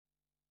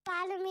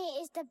Follow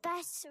Me is the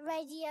best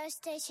radio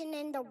station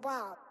in the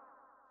world.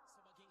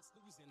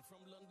 From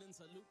London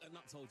to Luton,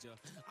 I told you.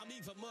 I'm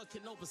even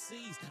working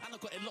overseas, and I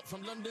got it locked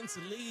from London to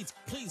Leeds.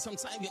 Please,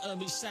 sometime you earn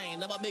me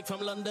shine. I'm a big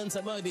from London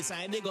to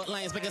Merseyside. They got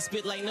lines, make a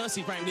spit like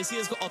nursery rhyme. This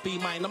year's got to be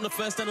mine. I'm the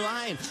first in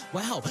line.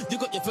 Wow, you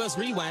got your first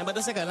rewind, but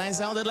the second line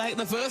sounded like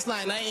the first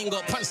line. I ain't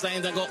got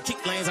punchlines, I got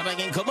kick lines. I'm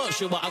making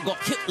commercial, but I got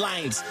hit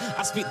lines.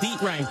 I spit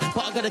deep rhymes,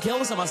 but I gotta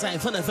kill some of my sign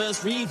for the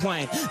first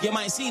rewind. You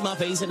might see my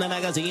face in the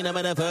magazine. I'm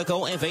in a fur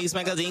coat and face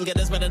magazine. Get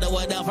the spread of the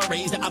word out for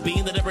raise that I've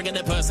been. That they're bringing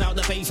the purse out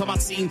the face for my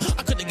team.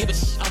 I couldn't give a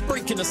I'm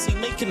breaking the scene,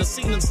 making the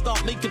scene and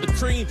start making the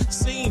cream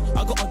scene.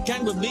 I got a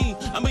gang with me,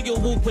 and we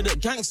can walk with a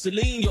gangster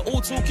lean. You're all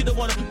talking, don't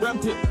wanna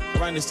ramp it.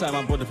 Around this time,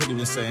 my brother pretty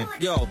was saying,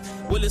 yo,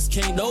 Willis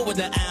came over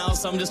the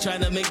ounce. I'm just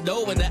trying to make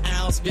dough with the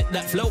ounce. Spit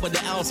that flow with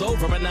the ounce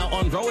over and out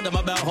on road. I'm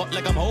about hot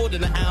like I'm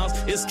holding the ounce.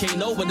 It's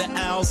came over the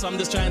ounce. I'm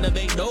just trying to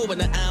make dough with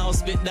the ounce.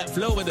 Spit that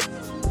flow with it.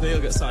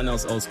 They'll get something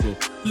else old school.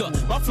 Look,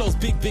 my flow's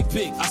big, big,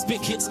 big. I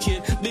spit hits,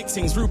 kid. Big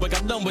things, Rubik,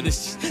 I'm done with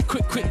this shit.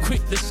 Quick, quick,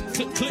 quick, this shit,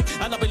 click,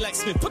 click. And I'll be like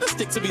Smith, put a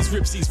stick to these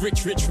rips, he's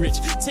rich, rich, rich.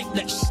 Take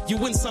that shit, you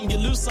win some, you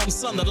lose some,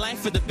 son. The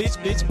life of the bitch,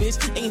 bitch,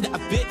 bitch. Ain't that a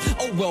bit?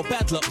 Oh well,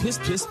 bad luck, piss,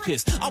 piss,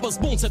 piss. I was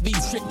born to be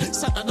strict.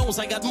 Santa knows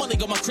I got money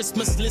on my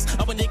Christmas list.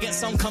 And when you get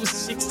some,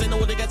 comes chicks, they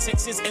know they got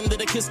Texas. End of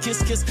the kiss,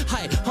 kiss, kiss.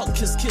 Hi, hug,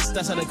 kiss, kiss.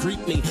 That's how they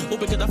greet me. Oh,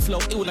 because I flow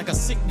ill like a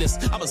sickness.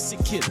 I'm a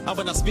sick kid. I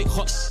when I spit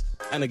hot shit.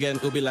 And again,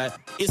 it'll be like,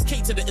 it's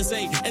K to the is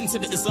A, N to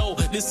the is O.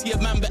 This year,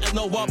 man, better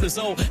know what is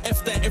O.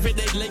 F that every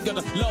day, leg on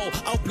the low.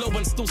 I'll blow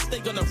and still stay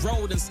on the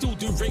road and still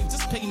do rave.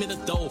 Just pay me the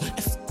dough.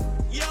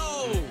 Yo!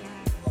 Oh,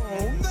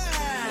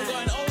 man! We're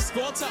going old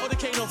school. I'll tell all the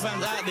Kano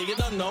fans out there, you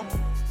don't know.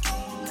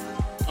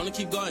 I'm gonna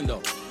keep going,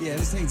 though. Yeah,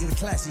 let's take it to the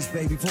classics,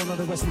 baby, before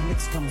another Western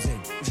mix comes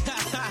in.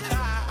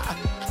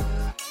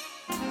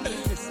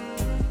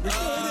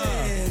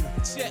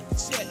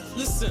 Check,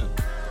 listen.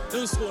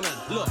 New school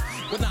now, look,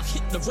 when I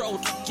hit the road,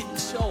 I get the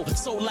show.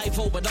 So live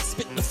over, I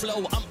spit the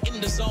flow, I'm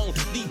in the zone.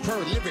 Deeper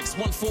lyrics,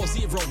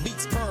 140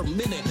 beats per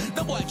minute.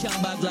 The boy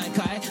can't bad like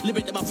I,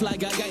 lyric to my fly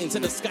guy into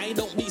the sky.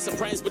 Don't be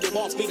surprised, but it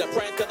wants me to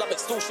prank, cause I'm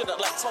extortionate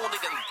like Tony.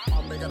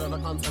 I'm bigger than a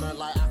continent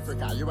like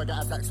Africa. You will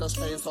get a Texas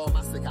chainsaw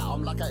massacre.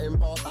 I'm like an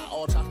importer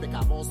or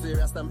trafficker, more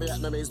serious than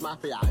Vietnamese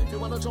mafia. If you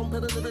wanna jump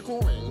in a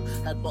lyrical ring,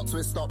 headbutt,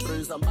 twist up,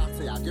 bruise and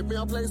batter ya. Give me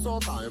a place or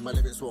time, my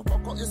lyrics will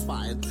fuck up your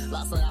spine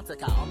like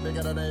sciatica. I'm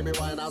bigger than Amy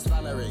Winehouse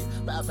Valerie.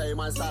 Better pay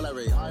my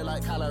salary, high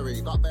like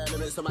calorie. Got bare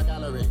limits to my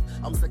gallery.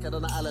 I'm sicker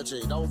than an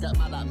allergy, don't get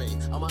mad at me.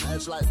 I'm on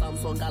edge like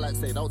Samsung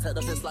Galaxy. Don't take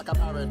the piss like a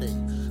parody.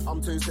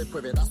 I'm too sick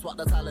with it, that's what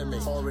they're telling me.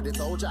 Already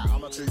told ya,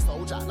 I'm a true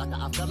soldier, like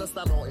an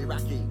Afghanistan or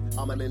Iraqi.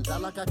 I'm an ninja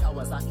like a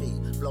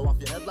Kawasaki. Blow off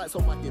your head like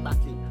some wacky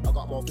backy. I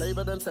got more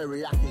flavor than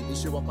teriyaki.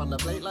 Dish you up on the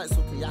plate like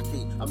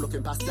sukiyaki. I'm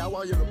looking past ya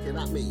while you're looking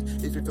at me.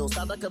 If you feel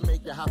sad, I can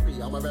make you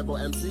happy. I'm a rebel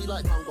MC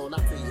like Congo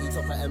Natty. Eat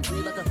up an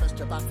MP like a fresh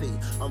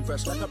chapati. I'm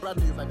fresh like a brand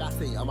new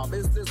Bugatti. I'm a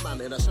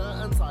businessman in a shirt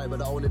and tie, but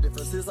the only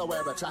difference is I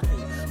wear a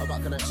trackie. I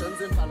got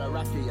connections in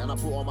Palaraki, and I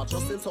put all my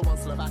trust into one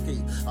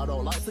Slovaki. I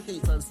don't like to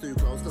keep friends too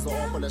close, cause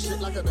I open the shit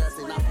like a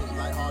dirty nappy.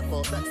 Like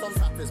hardcore sex, I'm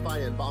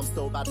satisfying, but I'm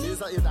still bad news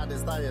that your dad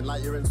is dying.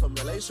 Like you're in some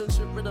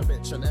relationship with a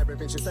bitch, and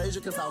everything she says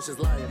you can tell she's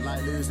lying.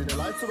 Like losing your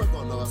life to a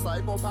gun or a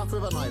psychopath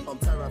with a knife. I'm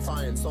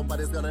terrifying,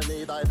 somebody's gonna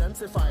need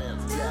identifying.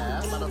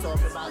 Yeah, man, I'm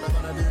talking about they're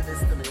gonna do this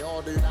to me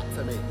or do that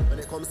to me. When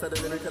it comes to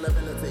the lyrical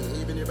ability,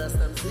 even your best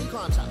MC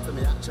can't chat to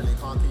me. Actually,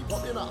 can't keep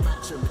up, you're not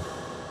matching me.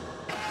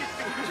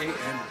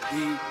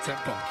 JME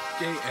tempo,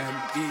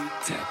 JME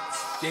tense,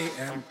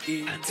 JME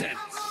intense,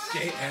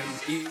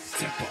 JME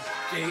tempo,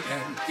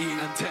 JME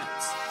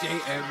intense,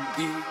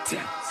 JME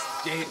tense,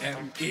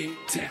 JME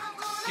tense,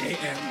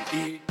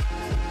 JME.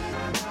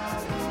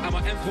 I'm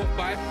an M4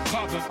 by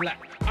carbon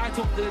black. I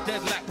talk to the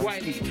dead like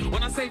Wiley.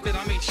 When I say that,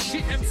 I mean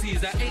shit MCs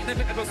that ain't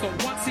never ever saw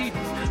one CD.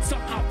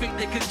 Somehow think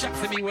they can jack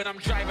to me when I'm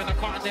driving a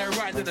car and they're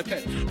riding a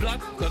pet.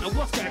 Blood, don't know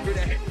what's going through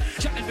their head.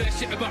 Chatting their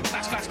shit about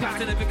flash, flash, flash.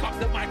 And they pick up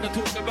the mic and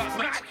talk about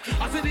match.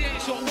 I said they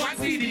ain't shot one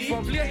CD.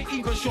 Probably ain't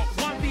even shot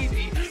one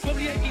BD.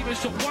 Probably ain't even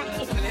shot one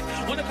little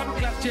pellet. Wanna come and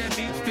clap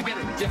Jeremy, forget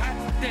it. You had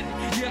it,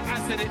 yeah, I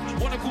said it.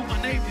 Wanna call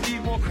my name to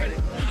need more credit.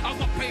 I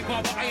got paper,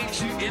 but I ain't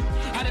shooting.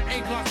 Had an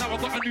A-class, now I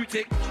got a new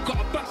tick. Got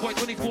a backboy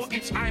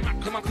 24-inch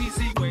iMac on my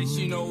PC. Where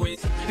she know it.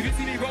 If you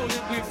see me rolling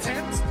with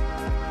tents,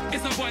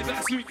 it's a boy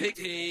that's Snoop Pick.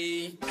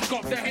 Hey.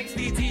 Got the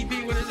HD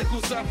TV with a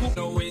little circle.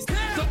 No ways.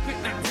 Don't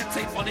pick that 10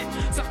 tape on it.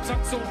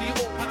 Samsung, Sony,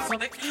 or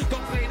Panasonic.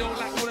 Don't play though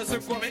like all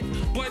the from it.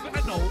 Boy, but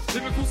I know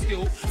lyrical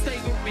skill. Stay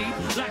with me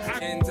like I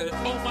enter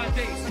all my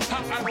days.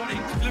 How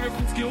ironic.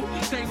 Lyrical skill.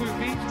 Stay with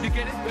me. You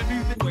get it? We're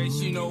moving. Where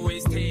she know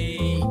it's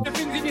T. The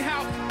things in your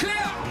house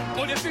clear.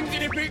 Or the things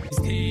in your big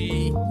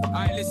T.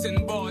 I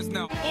listen bars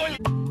now.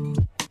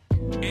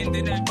 End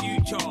in the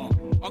future.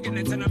 I'll get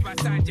the turn up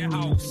outside your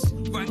house.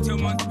 Run to your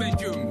mom's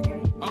bedroom.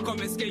 I'll come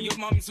and scare your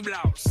mom's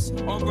blouse.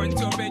 I'll run to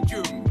your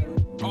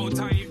bedroom. I'll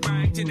tie you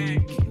round your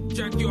neck.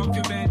 Drag you off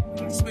your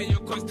bed. Spin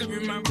your costume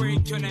in my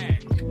break your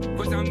neck.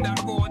 Cause I'm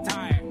that raw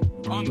type.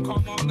 I'm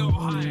calm, I'm not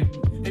high.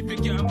 If you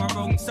get on my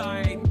wrong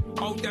side,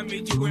 I'll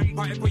damage you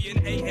empire, put you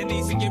in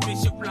A&E, sing your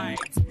bishop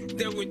lights.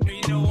 There with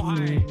me, no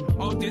high.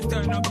 I'll just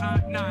turn up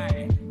at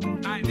night.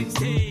 And it's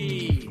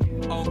tea.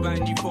 I'll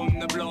ban you from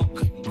the block,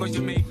 cause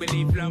you make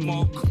believe la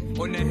mock.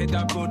 On the head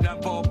I put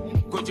that pop,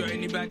 cause you're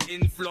any bad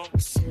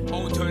influx.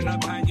 I'll turn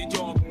up and your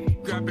job,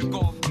 grab it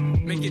off,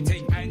 make it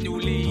take annual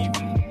leave.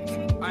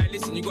 Alright,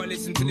 listen, you gotta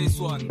listen to this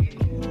one.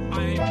 I'm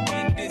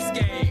in this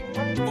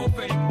game, for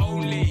fame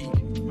only.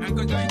 And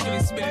cause I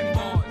just spend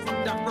bars,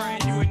 that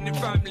brand you in the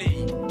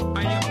family.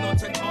 I am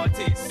not an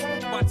artist,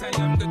 but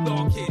I am the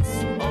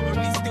darkest. I'm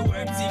only still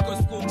MC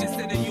cause school just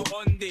said that you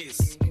on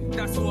this.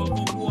 That's why I've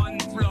got one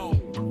flow,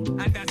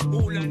 and that's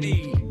all I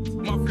need.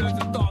 My flow's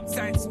a dark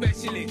side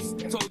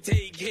specialist, so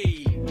take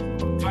heed.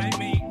 I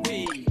make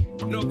P,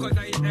 not cause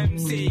I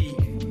MC.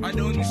 I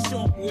don't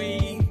shop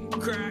weed,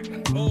 crack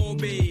or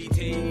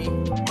BT.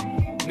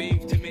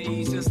 Beef to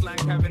me is just like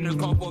having a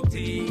cup of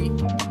tea.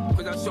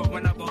 Cause I shop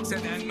when I box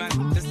and end man,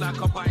 just like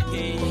a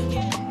pikey.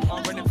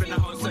 I'm running from the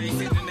house, so he's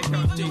sitting in the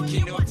couch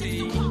drinking no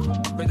tea.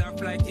 But I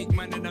fly kick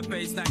man in the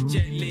face like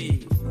Jet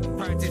Li.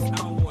 Practice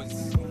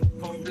hours,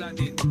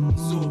 cold-blooded,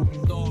 so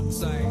dark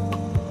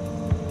side.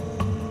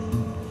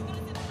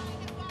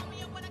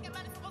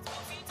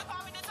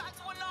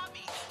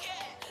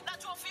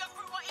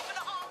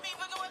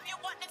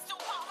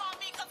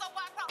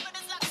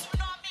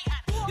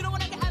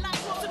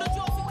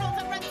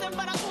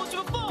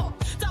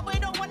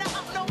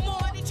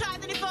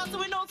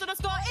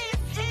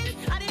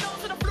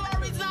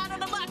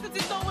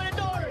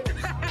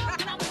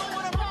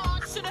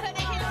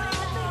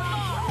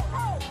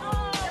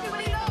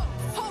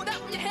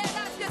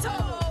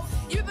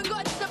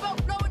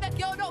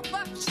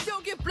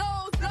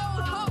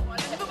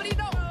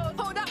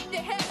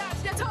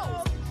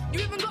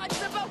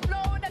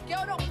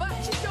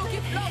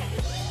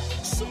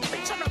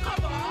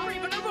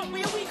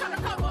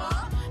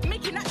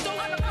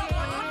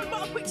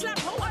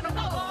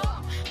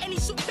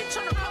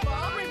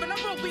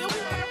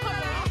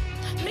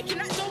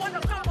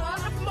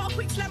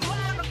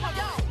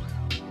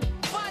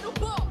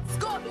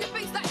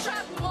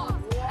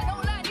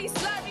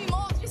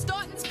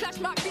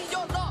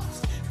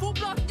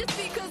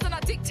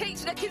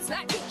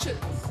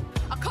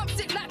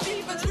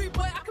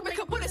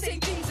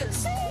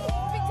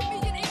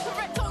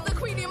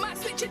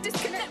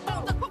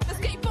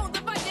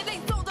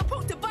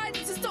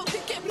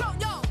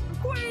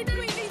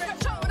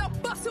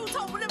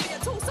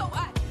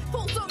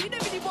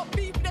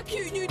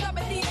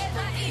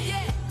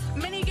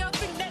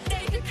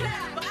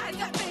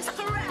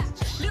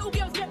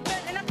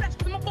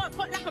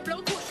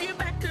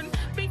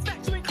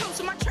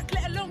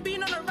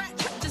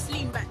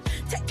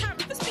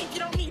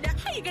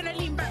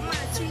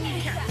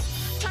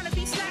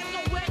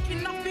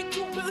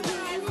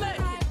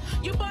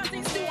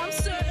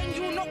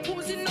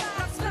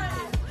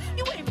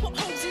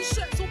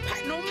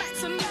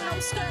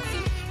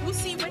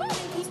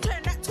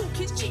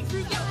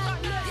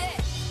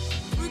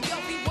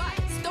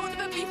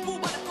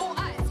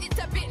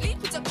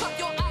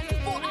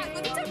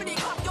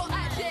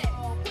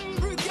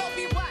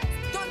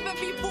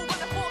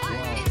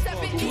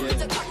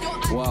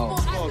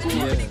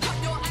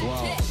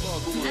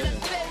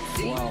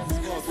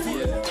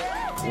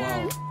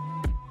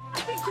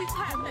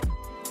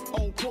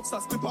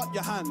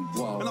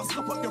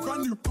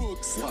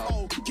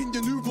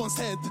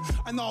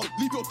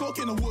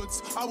 In the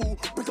woods, I will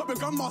pick up your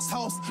grandma's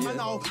house and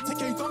I'll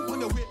take a dump on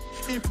the whip.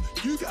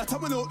 If you get a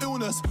terminal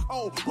illness,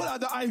 I'll pull out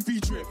the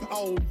IV drip.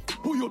 I'll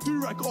pull your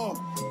do-rag off,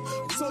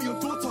 sell your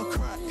daughter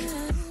crack,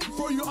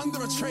 throw you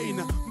under a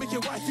train, make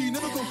your wifey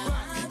never go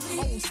back.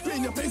 I'll spit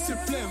in your face with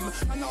phlegm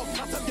and I'll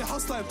light up your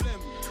house like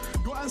phlegm.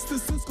 Your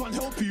ancestors can't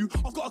help you,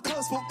 I've got a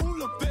curse for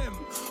all of them.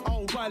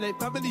 I'll violate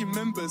family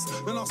members,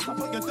 then I'll snap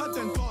at your dad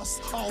and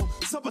dust. I'll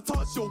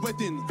sabotage your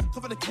wedding,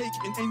 cover the cake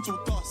in angel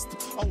dust.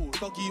 I'll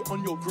doggy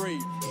on your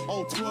grave,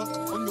 I'll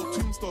twerk on your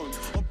tombstone.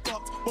 I'll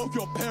butt both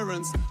your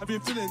parents, I've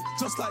been feeling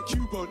just like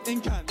Cubone.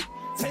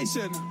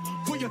 Incantation,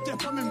 for your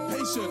death I'm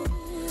impatient.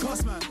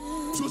 Cuss man,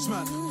 judge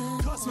man,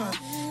 cuss man,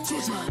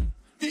 judge man.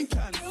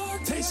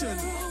 Incantation,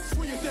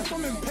 for your death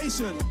I'm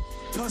impatient.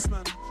 Cuss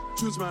man,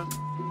 judge man,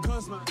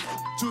 cuss man,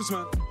 judge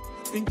man.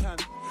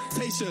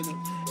 Incantation,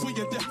 for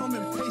your death I'm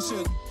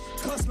impatient.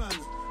 Cuss man,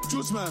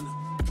 judge man,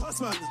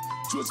 cuss man,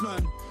 judge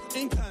man.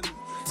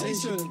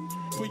 Incantation,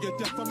 for your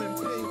death I'm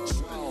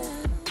impatient.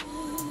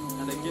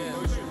 And again.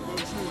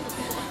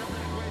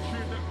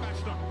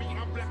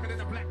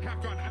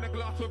 And a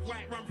glass of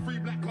white rum, 3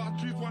 black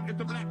cars, choose one, it's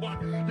the black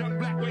one. Young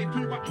black way,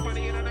 too much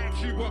money in a night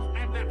shoe box,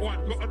 and that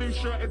one. Got a new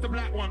shirt, it's the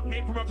black one.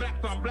 Came from a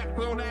black thumb, black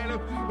Pearl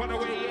Island. One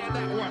away, yeah,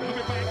 that one. I've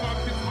been buying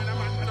cars since when I'm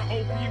at the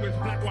OP was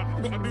black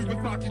one. Got a new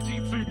Versace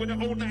jean suit with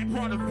the old night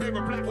Prada's pair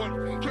of black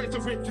one. Trace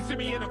of rich, you see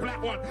me in a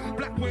black one.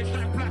 Black waist,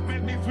 strap, black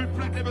men, these with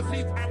black never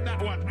seats, I'm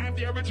that one. I'm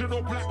the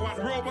original black one.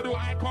 Role model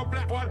icon,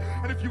 black one.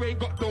 And if you ain't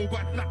got dough,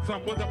 but black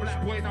son was a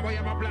black boy. Now I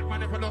am a black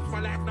man. If I lost my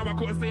life, now I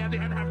couldn't say I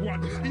didn't have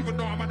one. Even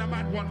though I'm on a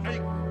mad one. Hey,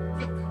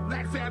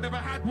 like say I never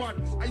had one.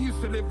 I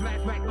used to live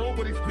life like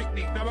nobody's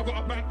picnic. Now I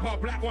got a bank car,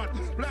 black one.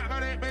 Black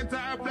man ain't meant to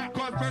have black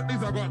cars,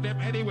 Bentleys. I got them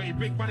anyway.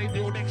 Big money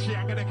deal next year,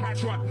 I'm gonna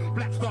catch one.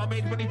 Black Star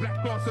made money, Black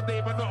Star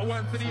today, but not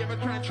once did he ever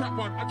try and trap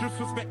one. I just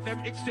respect them,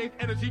 exchange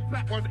energy,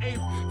 black one. Aim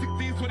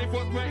 16,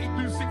 24,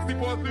 32,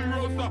 64, new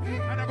roadster.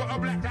 And I got a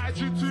black guy,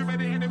 shoot too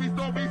many enemies.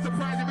 Don't be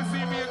surprised if you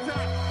see me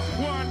attack.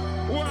 One.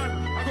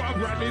 I got a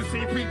brand new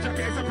CP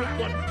jacket, it's a black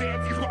one.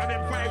 DMT's one of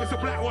them five, it's a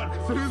black one.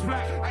 So who's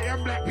black? I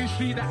am black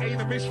history, that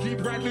ain't a mystery.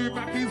 Brand new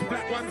Mackies,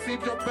 black one.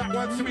 Same job, black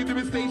one. See me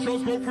doing stage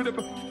shows, go through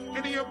the...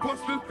 Any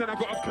imposters, then I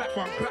got a clap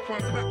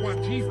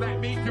one. G's like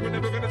me, you were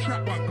never gonna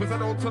trap one. Cause I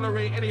don't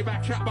tolerate any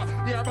back chat, but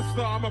yeah, I'm a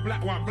star, I'm a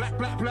black one. Black.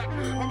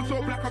 I'm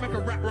so black, I make a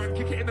rap run.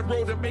 Kick it in the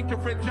road and make your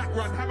friend Jack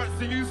run. How much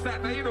do you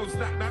stack? Now you don't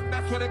stack,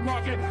 that's what they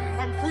can't get.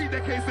 I'm 3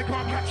 decades, they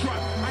can't catch one.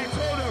 I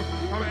told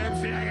them, I'm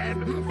empty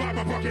again. But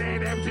my pocket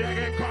ain't empty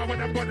again. Car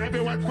when I'm gone,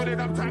 everyone's putting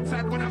up tax,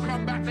 and when I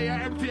come back, they are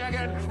empty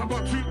again. I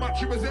got too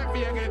much, you resent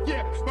me again.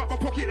 Yeah, but my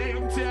pocket ain't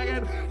empty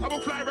again. I'm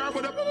gonna fly around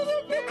with a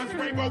and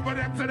spring over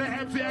them to the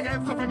empty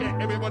again. So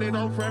forget everybody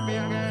don't friend me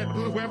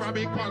again. Where I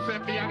be can't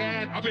send me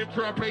again. I've been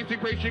through a place,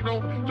 you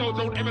know. So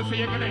don't ever say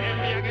you're gonna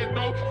end me again.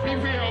 No,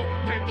 PVO,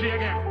 10G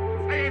again.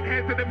 I ain't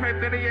here to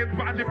defend any ends,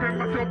 but I defend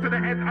myself to the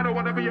end. I don't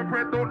wanna be your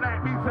friend, don't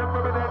like me, send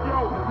me then.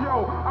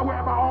 Yo, I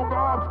wear my own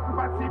arms.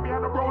 Man, see me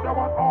on the road, I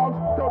want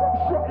arms. Tell them,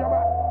 shut your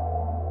mouth.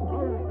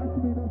 That's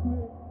me.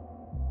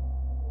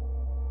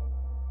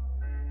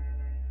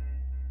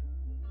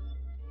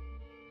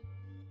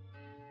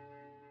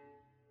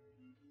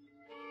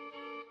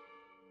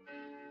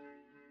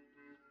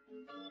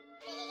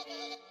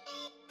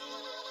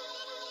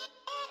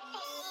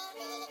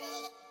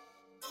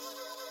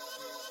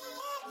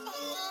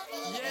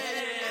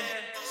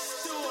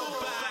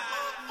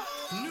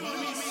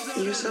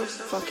 You're so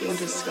fucking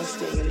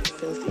disgusting and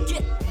filthy.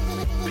 Yeah.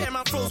 Bare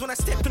man froze when I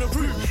step in the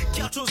room.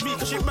 Girl chose me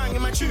cause she bang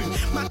in my tune.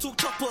 Man talk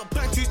tough but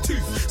bang to his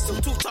tooth. Still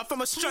talk tough,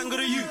 I'm a strangle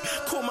to you.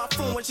 Call my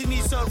phone when she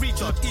needs her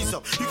recharge. Ease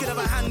up, you can have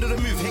a handle the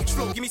move. H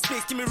flow, give me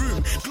space, give me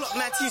room. Glock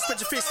 19,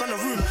 spread your face round the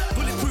room.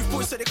 Bulletproof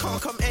boys so they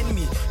can't come end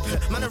me.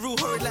 Man a real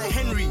horrid like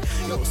Henry.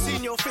 Yo,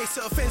 seeing your face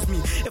it offends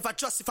me. If I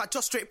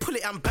just straight pull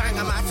it and bang.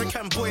 I'm an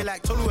African boy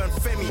like Tolu and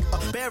Femi.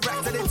 Bare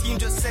racks that the team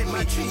just sent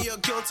me. Treat your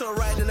girl to a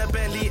ride in a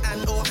Bentley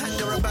and or hand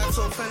her a bag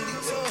so friendly.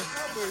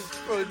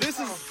 Bro, this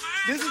is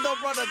the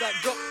brother that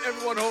got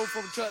everyone home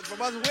from church.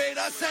 But I was waiting,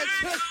 I said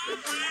church.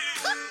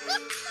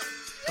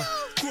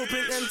 Grew up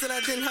in M's and I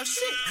didn't have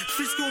shit.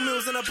 3 school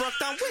meals and a broke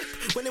down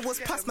whip. When it was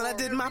past, man, I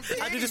did my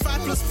bit. I did this 5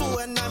 +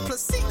 4 and 9 +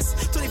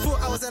 6. 24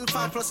 hours and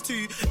 5 +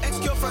 2.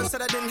 Ex-girlfriend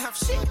said I didn't have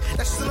shit.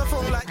 Now she's on the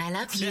phone like, I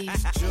love you. Yeah,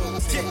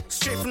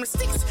 straight from the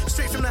sticks.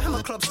 Straight from the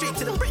hammer club, straight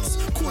to the bricks.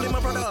 Calling my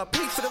brother up,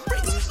 paid for the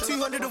bricks.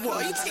 200 a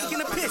what? Are you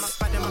taking a piss?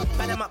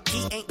 Bad him up,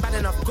 he ain't bad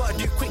enough. Gotta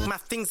do quick, my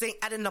things ain't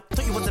adding up.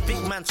 Thought you was a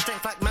big man,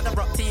 strength like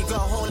Madarock. Till you got a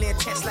hole in your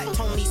chest like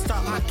Tony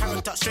Stark. My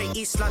character, straight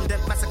East London.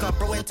 Massacre,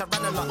 bro, went to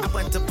run a lot. I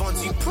went to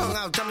Bonds, you prong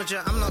out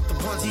damager. I'm not the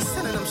ones, he's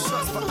sending them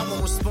shots, but I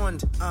won't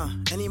respond.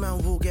 Any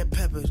man will get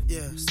peppered,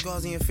 yeah.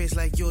 Scars in your face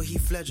like you're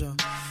Heath Ledger.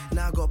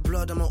 Now I got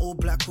blood on my all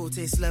black coat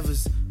taste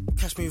levers.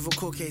 Catch me with a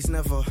court case,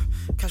 never.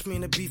 Catch me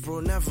in the beef, bro,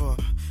 never.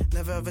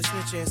 Never ever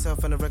snitch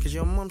yourself on the record,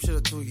 your mum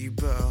should've taught you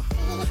better.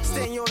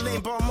 Stay in your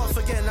lane, but I'm off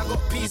again. I got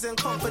peace and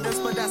confidence,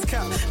 but that's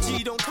cap.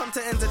 G don't come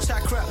to end the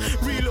chat crap.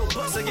 Reload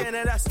bust again,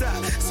 and that's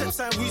that. Step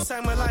sign, we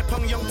sign my life,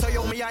 pong young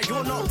Toyomi, yeah,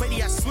 you're not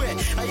ready, I swear.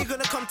 Are you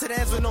gonna come to the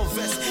ends with no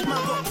vest?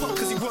 Man got pop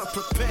cause he weren't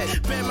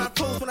prepared. Bare man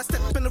pose when I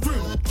step in the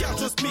room. Girl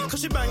trust me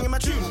cause she bang in my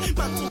tune.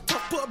 Man talk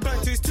tough, put a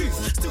bang to his tooth.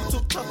 Still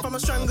talk tough, I'm a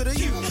strangle to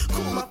you.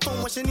 Call my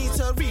phone when she needs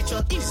her reach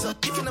her. Ease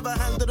up, you can never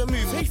handle the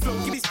move. Hey flow,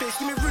 give me space,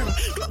 give me room.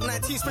 Glock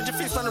 19, spread your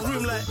face round the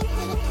room like.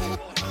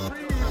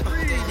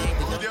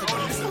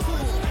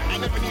 I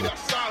never knew that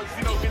sound,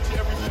 you know, into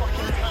every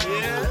fucking time.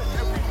 Yeah.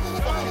 Every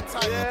fucking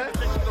time. Yeah.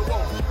 In the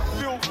world.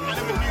 Phil, I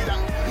never knew that.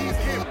 He's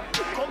him.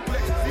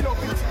 Complex, you know,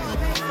 into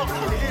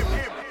fucking him.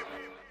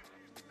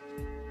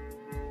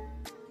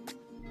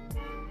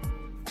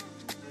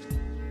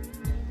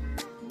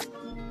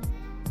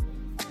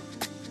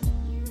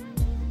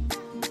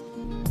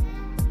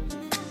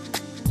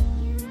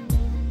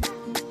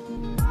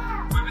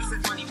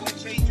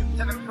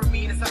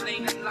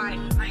 I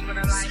ain't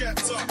gonna lie, I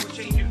will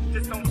change you.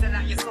 Just don't sell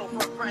out your soul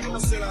for a price. Don't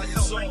sell out your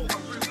soul. I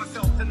prove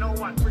myself to no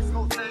one.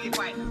 Frisco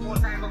certified. More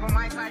time over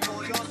my side,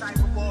 go your side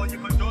for ball. You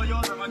can do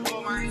yours, I'ma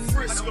do mine.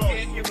 Frisco. I don't care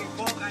if you bring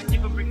 4 guys, you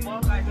can bring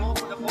more guys. More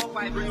for the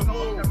 4-5. Bring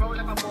more. The roll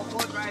like a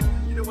 4-4 drive.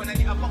 You don't wanna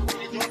get a box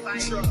with your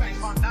side. Sure. I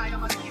can't die,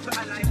 I'ma keep it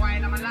alive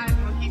while I'm alive.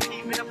 I'ma keep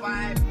it the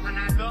vibe. And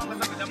I go, I'ma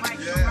look at the mic.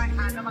 Yeah. Right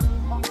hand, I'ma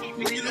keep it alive.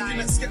 When you're looking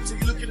at Skeptic,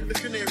 you're looking at the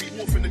canary,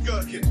 wolf and the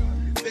gherkin.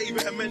 They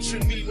better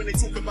mention me when they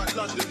talk about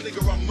London,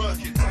 nigga, I'm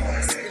murking.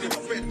 Sitting in my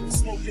bed,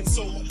 smoking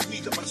so much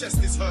weed that my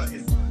chest is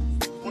hurting.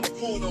 On a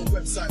porno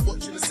website,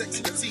 watching a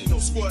sexy Latino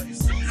squirting.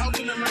 How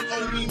can a man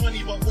owe me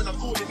money, but when I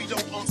call him, he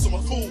don't answer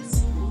my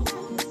calls?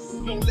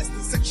 No less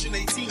than section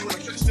 18 when I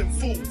catch them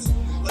fools.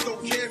 I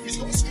don't care if he's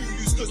got a screw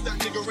loose, cause that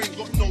nigga ain't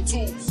got no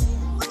tools.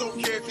 I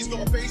don't care if he's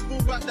got a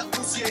baseball bat, that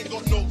pussy ain't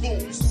got no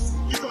balls.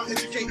 You can't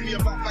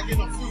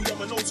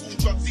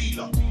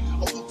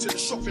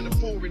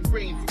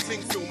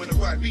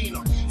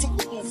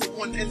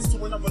one ends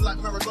to another like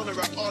Maradona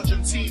at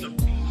Argentina.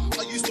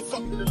 I used to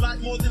fuck with the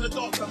light more than the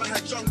dark time I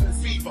had jungle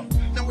fever.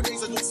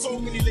 Nowadays I got so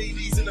many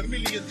ladies in a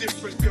million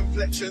different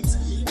complexions.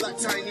 Like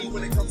Tiny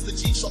when it comes to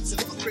G-shots,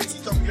 I got a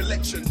crazy dumb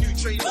collection. New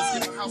trainers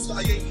in my house that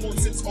I ain't worn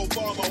since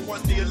Obama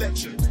won the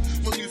election.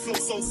 My new flow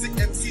so sick,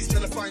 MC's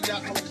trying to find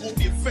out how I caught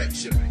the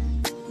infection.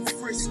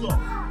 Frisk off.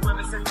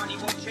 Whoever said money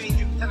won't change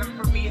you, tell them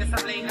from me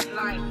that's a blatant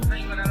lie. I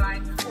ain't gonna lie,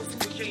 force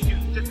will change you.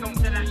 Just don't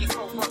tell that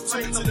yourself.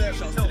 Take it to them.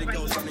 Shout to the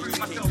girls from the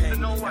UK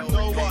paying. No one.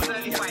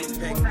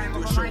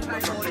 Do a show with my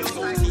friend Chris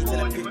OT to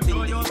that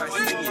 15 if you might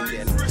see me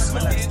again.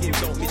 My light skin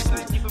don't miss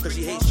me, cause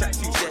she hates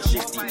tracksuits, they're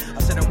shifty.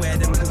 I said I wear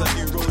them cause I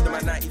do road and my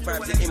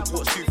 95s and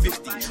imports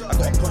 250. I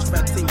got a posh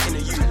bad thing in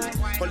the uni.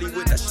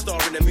 Hollywood that she star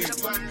in the movie.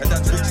 Her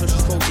dad's rich so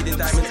she's coated in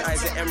diamond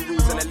eyes and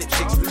emeralds and her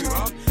lipstick's blue.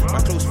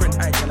 My close friend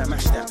I tell her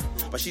mash that,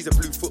 but she's a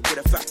blue foot with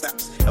a fat back.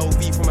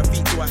 LV from my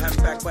feet to a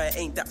handbag, but it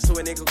ain't that so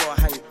a nigga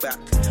gotta hang back.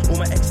 All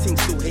my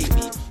ex-things still hate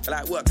me. I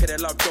like work, cause their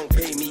love don't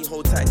pay me.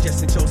 Hold tight,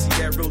 Jess and Chelsea,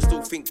 they're real,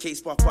 still think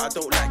case pop, but I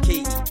don't like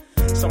Katie.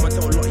 Someone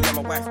told Lottie I'm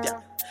my wife,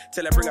 yeah.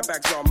 Tell her bring her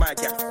bags on my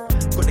gaff.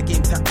 Got the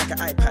game tapped like an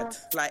iPad.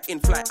 Fly in,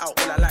 fly out,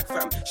 all I like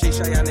fam. Shay,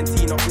 Cheyenne and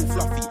Tina, all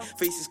fluffy.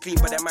 Faces clean,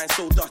 but their mind's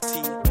so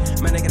dirty.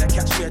 Man, they gonna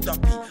catch me a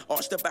duppy.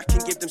 Arch the back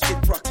and give them shit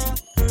rocky.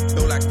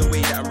 Feel like the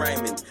way that I'm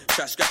rhyming.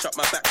 Trash scratch up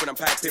my back when I'm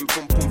piping.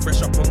 Pum pum,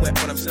 fresh up and wet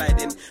when I'm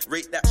sliding.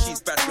 Rate that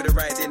she's bad with a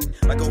riding.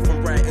 I go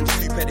from Brighton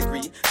to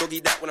pedigree.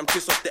 Doggy that when I'm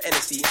twist off the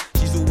NSC.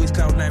 She's always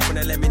cloud nine from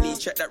the lemony.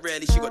 Check that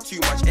rarely, she got too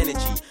much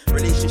energy.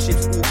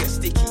 Relationships all get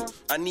sticky.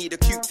 I need a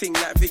cute thing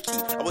like Vicky.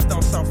 I was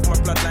down south for my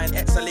bloodline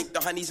ex. I linked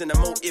the honeys and the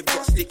motive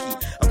got sticky.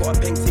 I got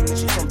a peng ting and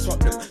she's from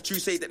Tottenham. True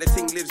say that the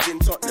ting lives in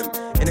Tottenham.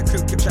 In a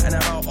crib kept chatting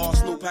about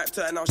Arsenal, pipe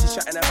to her now she's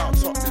chatting about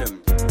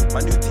Tottenham.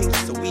 My new thing's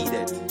just a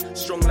weedhead.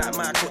 Strong like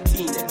Michael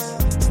Martinez.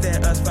 Stare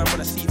at us fam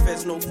when I see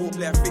feds. No ball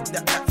player fit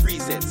that like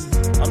 3Zs.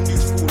 I'm new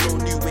school,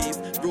 no new wave.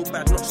 Real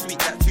bad, not sweet,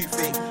 that too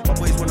fake. My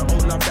boys want the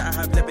old love that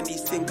I have.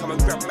 Lebanese thing, come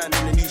and grab man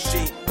in a new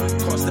shape.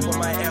 Can't step on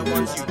my air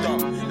ones, you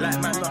dumb. Like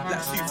man up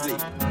like souffle.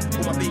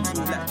 All my babes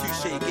feel like touche.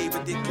 Gave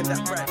a dick and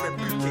that bright red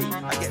bouquet.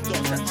 I get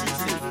dogs like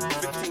Tuesday.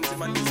 Big things in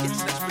my knees get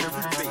snatched with a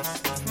root face.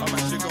 I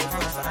might should go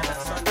first, I had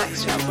that Sunday.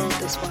 Extra, I wrote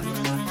this one.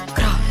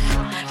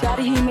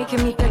 Daddy, he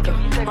making me thicker.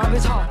 Rob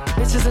is hard,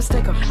 bitch is a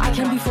sticker. I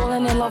can't be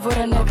falling in love with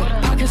a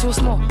nigga. Pockets were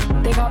small,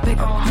 they got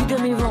bigger. You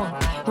did me wrong,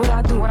 what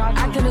I do?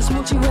 Acting a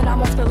smoochie when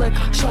I'm off the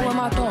liquor. Showing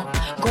my thumb,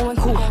 going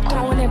cool.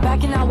 Throwing it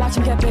back and I watch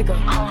him get bigger.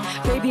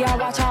 Baby, I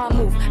watch how I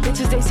move.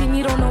 Bitches, they see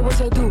me, don't know what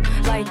to do.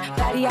 Like,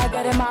 daddy, I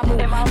got in my mood.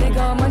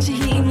 Nigga, munchie,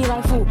 he eat me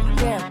like food.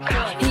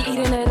 Damn, he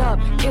eating it up.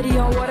 Kitty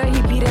on water,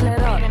 he beating it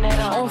up.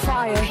 On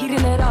fire, heating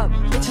it up.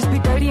 Bitches be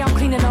dirty, I'm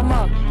cleaning them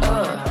up.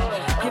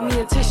 Give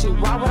me a tissue.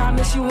 Why would I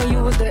miss you when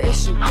you was the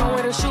issue? Don't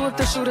wear the shoe if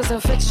the shoe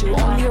doesn't fit you.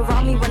 Only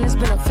around me when it's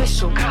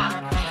beneficial.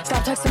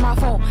 Stop texting my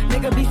phone.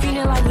 Nigga be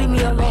feeling like leave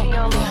me alone.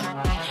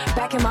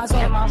 Back in my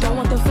zone. Don't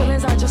want the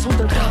feelings, I just want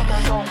the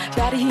gun.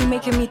 Daddy, he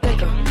making me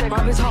thicker.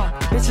 Rob is hard,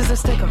 bitch is a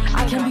sticker.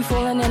 I can't be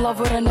falling in love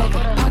with a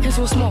nigga. Pockets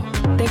were small,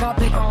 they got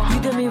bigger.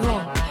 You did me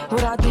wrong,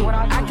 what I do?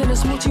 Acting a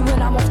smoochie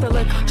when I'm off the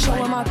liquor.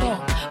 Showing my thumb,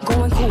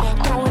 going cool.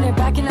 Throwing it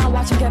back and I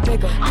watch him get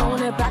bigger.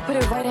 Throwing it back, put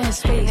it right in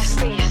his face.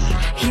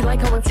 He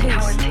like how it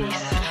tastes.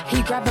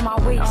 He grabbing my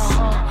waist.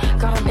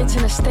 Got him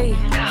itching to stay.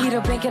 He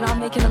the bank and I'm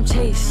making him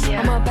chase.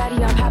 I'm a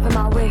baddie, I'm having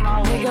my way.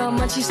 Nigga, a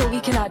munchie so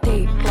we cannot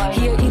date.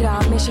 He a eater,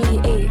 I make sure he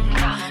ate.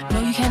 No,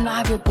 you cannot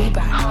have your boo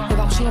back. If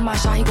I'm shooting my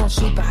shot, he gon'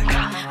 shoot back.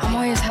 I'm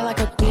on his head like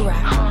a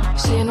do-rag.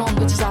 Shitting on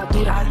bitches, I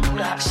do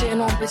that.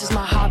 Shitting on bitches,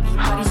 my hobby.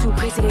 Body's too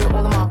crazy, they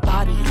all in my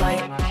body.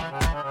 Like,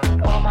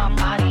 all my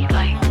body,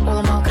 like, all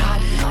of my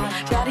body.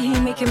 Daddy, he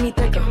making me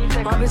thicker.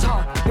 Rob is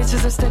hard, bitch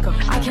is a sticker.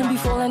 I can't be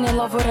falling in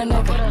love with a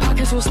nigga.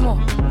 Pockets were small,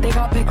 they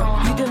got bigger.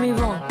 You did me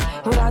wrong,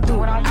 what I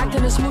do?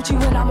 Acting a smoochie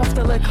when I'm off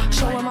the liquor.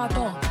 Showing my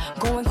thumb,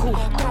 going cool.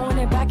 Throwing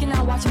it back and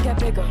I watch him get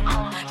bigger.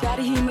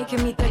 Daddy, he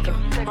making me thicker.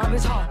 Rob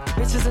is hard,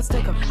 bitch is a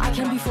sticker. I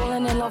can't be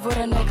falling in love with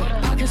a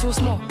nigga. Pockets were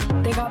small,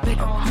 they got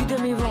bigger. You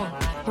did me wrong,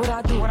 what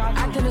I do?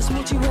 Acting a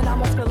smoochie when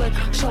I'm off the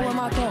liquor. Showing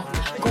my thumb,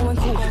 going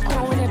cool.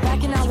 Throwing it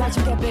back and I watch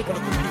him get bigger.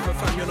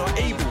 Fam, you're not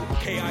able.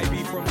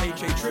 KIB from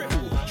HA triple.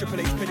 Triple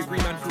H pedigree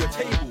man through a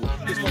table.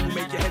 This one will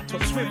make your head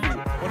top swivel.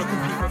 Wanna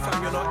compete with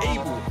fam, you're not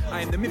able.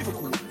 I am the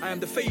mythical, I am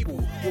the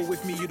fable. War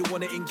with me, you don't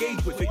wanna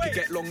engage with it. Could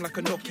get long like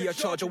a Nokia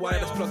charger wire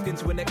that's plugged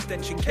into an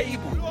extension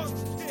cable.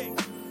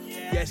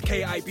 Yes,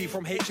 KIB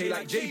from HA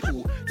like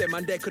J-Pool. Them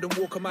man there couldn't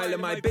walk a mile in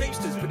my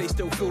babesters, but they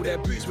still fill their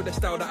boots with the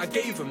style that I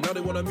gave them. Now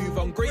they wanna move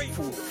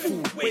ungrateful.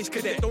 Fool, waste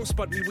cadet, don't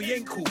spud me, we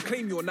ain't cool.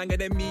 Claim you're nanger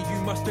than me,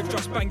 you must have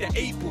just banged the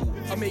 8-ball.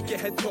 I make your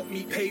head top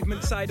meet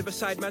pavement, side of a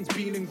side man's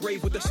been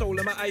engraved with the soul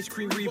of my ice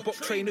cream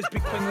Reebok trainers.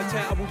 Big Quang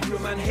Later, I will do a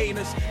man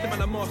heinous. The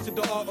man I mastered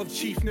the art of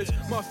chiefness.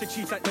 Master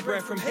chief like the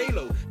breath from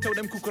Halo. Tell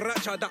them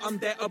cucaracha that I'm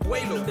their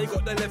abuelo. They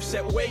got the left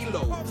set way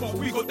low, but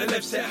we got the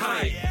left set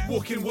high.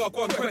 Walk in, walk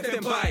one, breath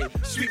them by.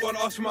 Sweet one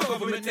asked for my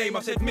government name, I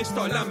said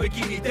Mr.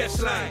 Lamborghini, death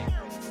slide.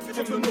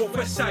 from the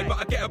northwest side, but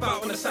I get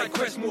about on the side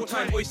quest more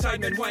time. Boy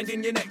side men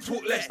winding your neck,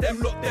 talk less. Them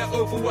lot they're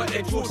overwork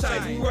their jaw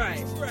side.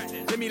 Right,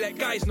 let me let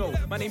guys know.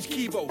 My name's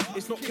Kibo,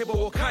 it's not Kibo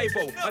or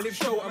Kaibo. I live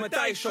show, I'm a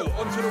die show.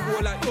 Onto the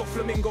wall like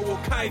Doflamingo or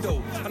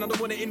Kaido. And I don't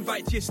wanna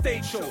invite to your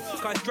stage show.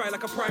 Guys dry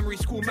like a primary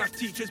school math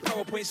teacher's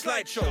PowerPoint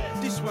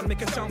slideshow. This one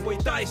make a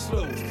soundboy die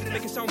slow,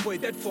 make a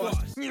soundboy dead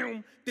fast.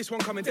 This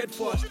one coming dead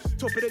fast.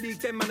 Top of the league,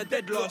 them man are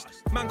dead last.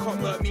 Man can't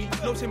hurt me,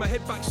 no say my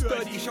head back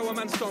sturdy. Shower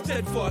man stance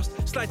dead fast.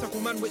 Slide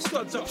tackle man with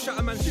studs up.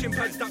 Shatter man's shin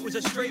pads, that was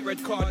a straight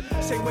red card.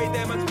 Same way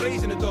there man's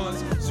blazing the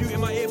dance. Suit in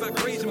my ear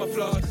back, raising my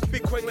flask.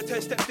 Big Quang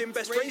Matez stepped in,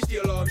 best raise the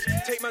alarms.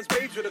 Take man's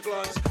babes with a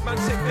glance. Man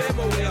said bear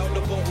my way out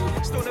the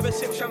bottle. Still never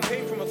sip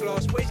champagne from a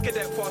glass. Waist get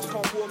that fast,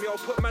 can't warm me. I'll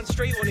put man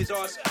straight on his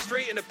ass,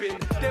 straight in the bin.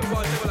 Them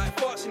bars they were like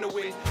farts in the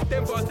wind.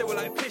 Them bars they were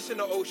like piss in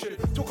the ocean.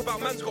 Talk about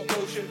man's got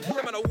motion.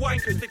 Them man are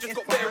wankers, they just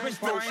got better wrist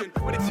motion.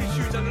 With the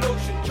tissues and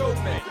lotion, joke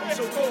man, I'm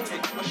so golden.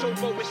 I show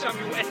boat with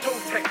Samuel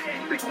Eto'o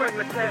tech. Big Quang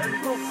Matez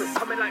and Wilfred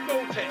coming like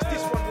gold test.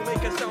 This one will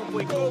make a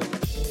soundboy go.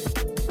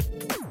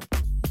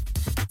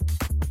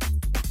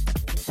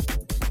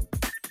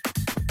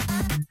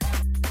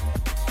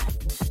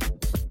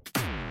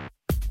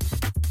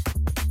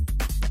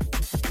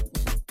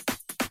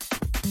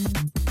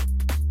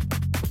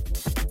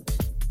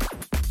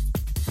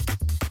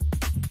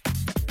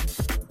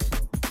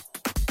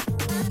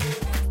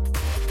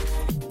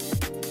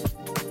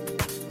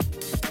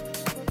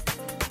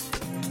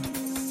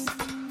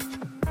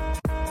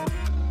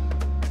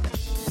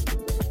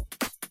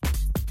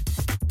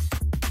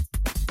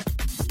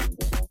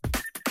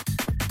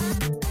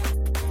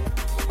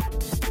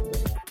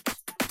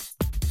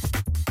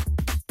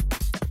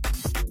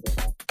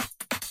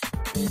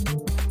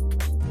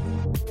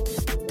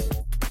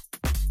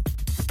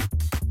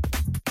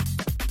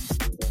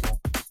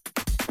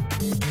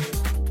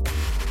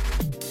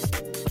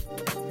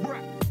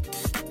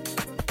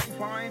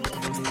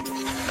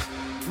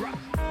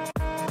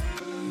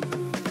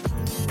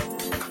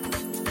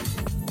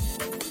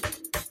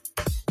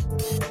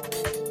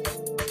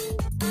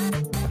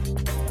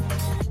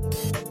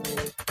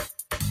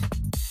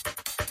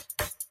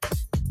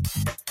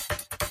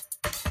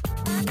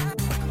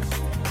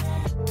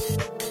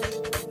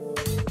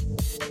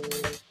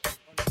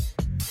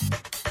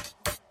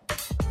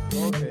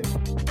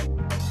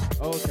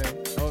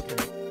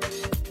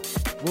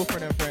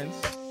 Wilfred and friends.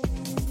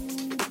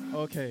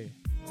 Okay.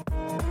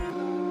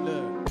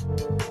 Look.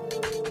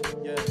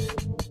 Yeah.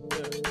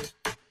 Look.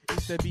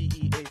 It's the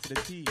B-E-A to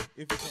the T.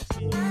 If it's not C,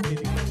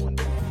 maybe no one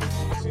then P.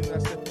 As soon as I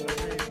step on the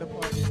rain, the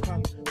party's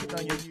come. Put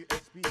down your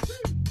USB.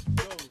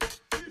 Yo.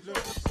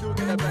 Look. Still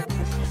get it back to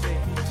the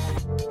C-J-P.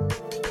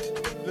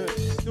 Look.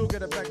 Still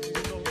get it back to you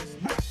know it's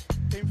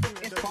came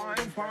through in the fine.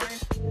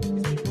 It's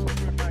me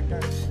Wilfred, my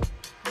guy.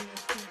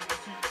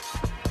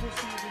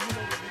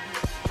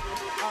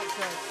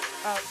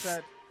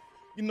 Outside,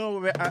 you know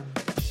where we're at.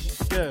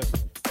 Yeah,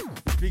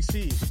 Big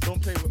C,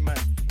 don't play with man.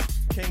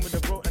 Came with the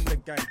bro and the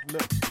gang.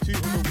 Look, two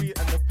with the weed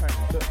and the pack.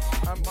 Look,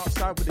 I'm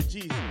outside with the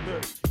G's.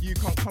 Look, you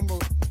can't come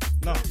over.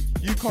 No,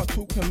 you can't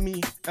talk to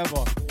me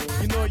ever.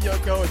 You know your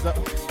girl is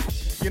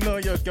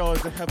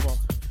a heather.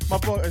 My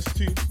bro is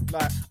too,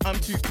 like, I'm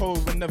too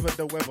cold whenever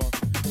the weather.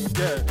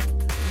 Yeah,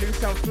 niggas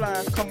sound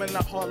fly, coming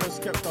like Harlow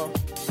Skepta.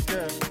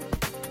 Yeah,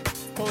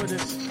 hold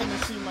this, come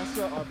and see my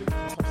sweater. Big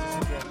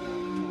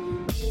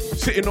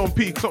Sitting on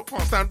P, clock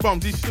can't stand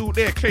bums. He's still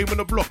there, claiming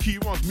the block. He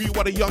runs me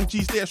while the young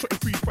G's there, shotting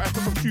 3-5 for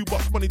some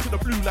shoebox money till the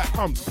blue light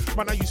comes.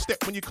 Man, how you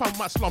step when you come,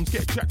 my slums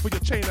get jacked for your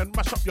chain and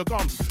mash up your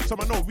gums. Some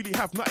I don't really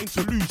have nothing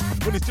to lose.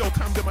 When it's jail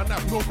time, then man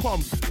have no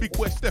qualms. Big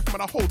boy Steph, man,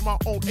 I hold my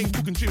own. Ain't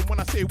talking gym when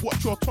I say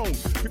watch your tone.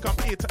 Think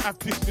I'm here to have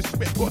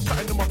disrespect, got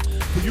something in my.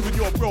 But you and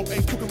your bro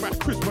ain't talking rap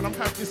Chris when I'm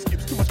having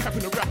skips. Too much cap in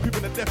the rap,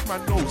 even the deaf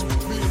man knows.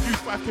 Million views,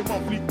 5K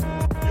monthly.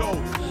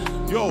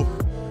 Yo.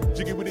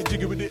 Jiggy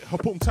with it. I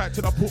put him tight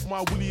till I put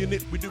my willy in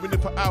it. We doing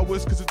it for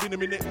hours, cause it's been a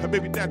minute. Her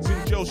baby dad's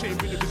in jail, she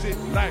ain't been a visit.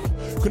 Life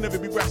could never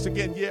be brass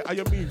again, yeah, I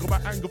mean. Got my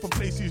anger from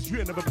places you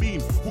ain't never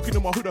been. Walking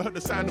in my hood, I heard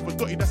the sound of a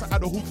dotty, that's how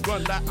the hook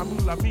gun, like, I'm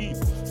all I mean.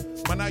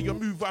 Man, how you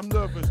move, I'm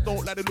nervous.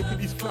 Don't like the look at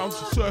these clowns,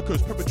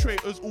 circus.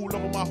 Perpetrators all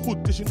over my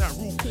hood, dishing that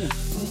real cool.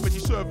 Real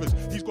veggie servers,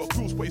 he's got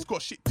grills, but he's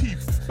got shit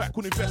teeth. Back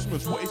on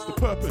investments, what is the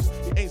purpose?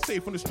 It ain't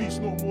safe on the streets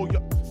no more,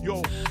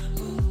 yo.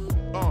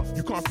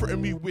 You can't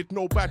threaten me with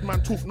no bad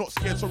man talk, not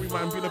scared, sorry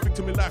man, being a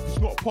victim in life is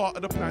not part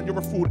of the plan. You're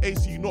a fool,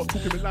 AC, not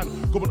talking in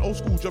land. Going old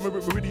school, Jammer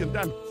Meridian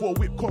Dan.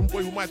 4-whip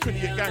convoy with my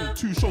 28 gang.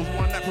 2 shows, 1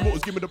 night,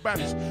 promoters give me the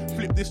bands.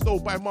 Flip this though,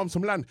 buy mum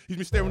some land. He's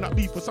been staring at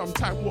me for some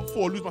time, what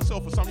for? Lose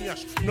myself for some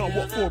yash. No,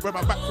 what for? Grab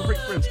my back for break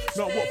friends.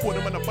 No, what for?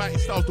 The man that biting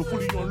styles to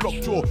fully on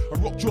lockjaw.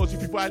 And rock jaws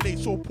if you violate,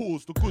 so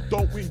pause. The good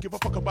don't win, give a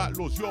fuck about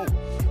laws, yo.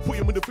 Put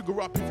him in the figure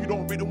up if you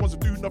don't rate the ones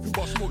that do nothing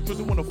but smoke.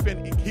 Doesn't want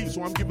authentic heat,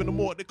 so I'm giving them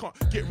more. They can't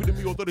get rid of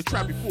me, although they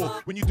tried before.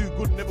 When you do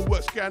good, never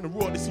work scan and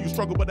raw. They see you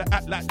struggle, but they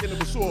act like they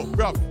never saw.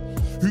 Bruv,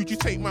 who'd you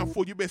take man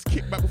for? You best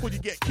kick back before you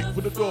get kicked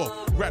for the door.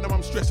 Right now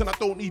I'm stressing, I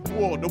don't need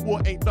more. The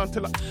war ain't done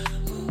till I.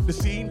 The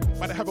scene,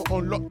 man, they have it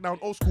on lockdown.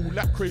 Old school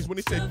lap craze when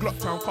they say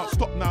Glocktown. Can't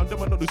stop now, them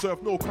man not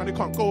deserve no crown. They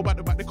can't go back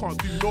the back, they can't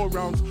do no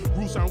rounds.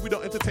 Rule sound, we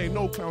don't entertain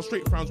no clowns.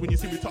 Straight frowns when you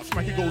see me touch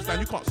smack, it goes down.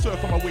 You can't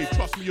surf on my wave,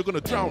 trust me, you're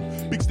gonna drown.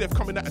 Big Steph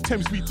coming out of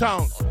Thamesmead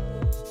town.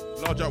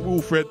 Large out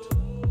Wilfred,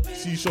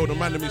 Ceesho, the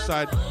man on my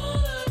side.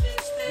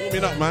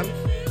 Warming up, man.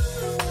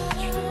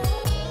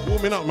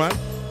 Warming up, man.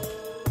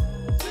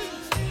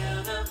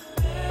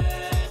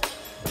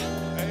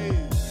 Hey,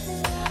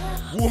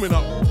 warming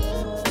up.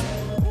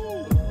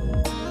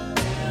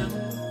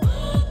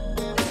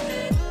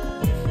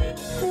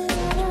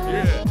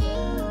 Yeah.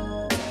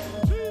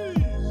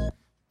 Jeez.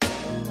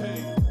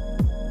 Hey.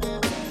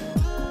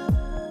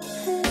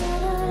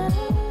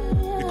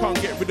 They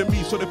can't get rid of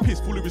me, so they piss.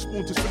 Fully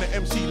respawn to spin an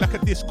MC like a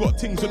disc. Got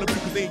things on the blue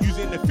cause they ain't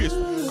using their fist.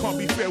 Can't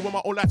be fair when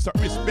my old lads at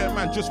risk. Bear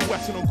man just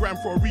waxing on gram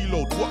for a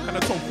reload. What kind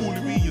of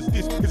tomfoolery is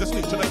this? Is a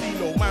snitch on a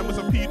D-low. Mine was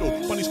a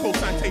pedo. Funny's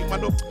cosign take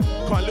man up.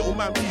 Can't little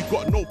man be.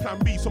 Got no plan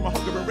B, so my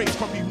hunger and rage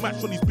can't be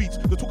matched on these beats.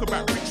 They talk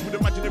about rich with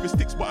imaginary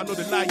sticks, but I know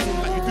they lie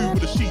in like you do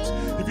with the sheets.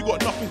 If you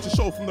got nothing to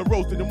show from the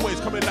road, then them boys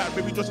coming like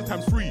baby just a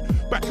times 3.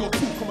 Back your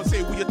tool, come and say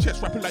it with your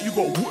chest, rapping like you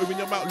got water in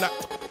your mouth like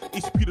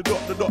ECP the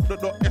dot,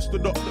 S the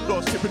dot,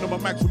 sipping on my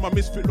mags with my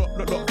misfit lot.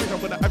 Think I'm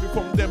gonna have it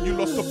from them, you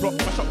lost the block,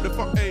 mash up the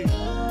fuck, ayy.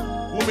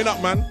 Warming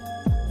up, man.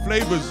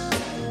 Flavors.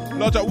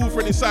 Large out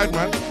Wilfred inside,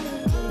 man.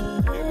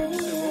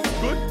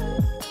 Good?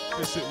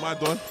 That's it, my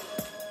don.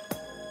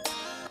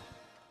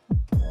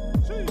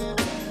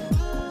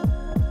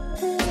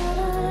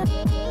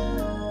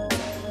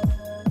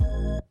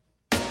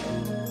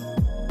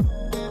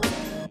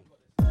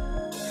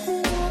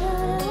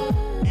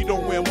 You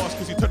don't wear masks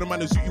because you tell the man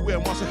to zoo. You wear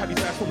masks and have his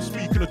ass from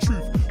speaking the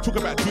truth. Talk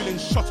about drilling,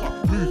 shut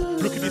up,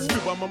 move. Look at this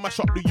fib, I'ma mash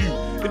up the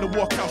U. In the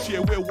walkhouse, yeah,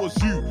 where was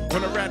you?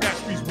 When I ran that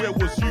streets, where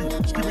was you?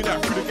 Screaming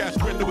out through the gas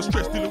when there was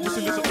stress, dealing with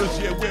solicitors,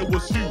 yeah, where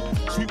was you?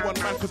 Sweet one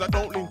man, cause I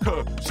don't link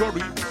her.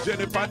 Sorry,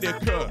 Jennifer, they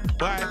occur.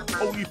 But I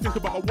only think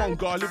about my one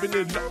girl living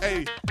in,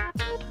 hey,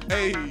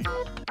 hey,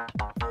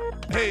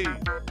 hey.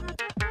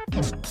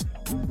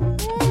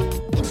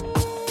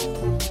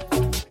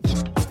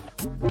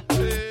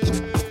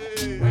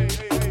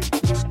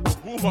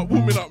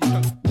 Warming up,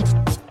 man.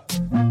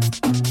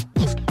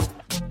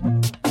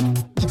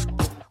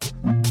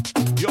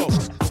 Yo,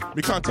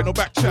 we can't take no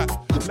back chat.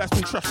 Life's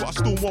been trash, but I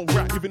still won't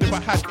rap. Even if I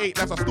had 8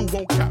 lads, I still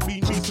won't cap.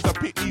 Being me since I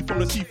picked E from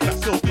the C-flat,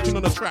 still stitching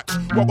on the track.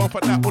 Well, one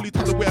for that, only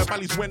time to wear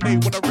valleys when they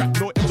wanna rap.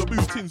 No ends or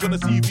bootings on the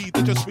CV,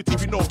 they just for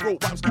TV, no rope,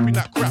 but I'm skipping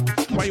that crap.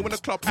 Why you in the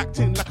club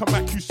acting like a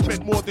Mac? You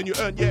spent more than you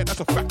earned, yeah, that's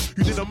a fact.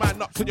 You did a man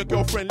up, so your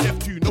girlfriend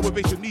left you. No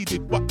evasion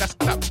needed, but that's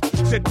clap.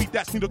 Said we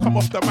dads need to come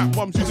off the map.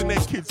 Mums using their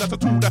kids, that's a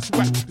tool, that's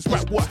whack. It's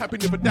whack, what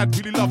happened if a dad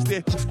really loves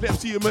their let him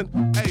see him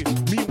and hey,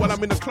 meanwhile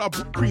I'm in the club,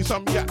 cream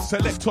some yak,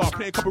 selector,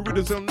 play a couple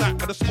rhythms on that.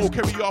 At the smoke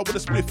every yard with a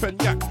spliff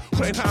and yak.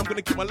 Playing how I'm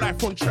gonna keep my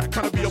life on track.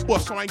 Trying to be a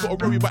boss, so I ain't gotta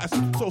worry about it.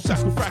 So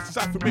sacrifices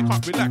I can make,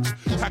 can't relax.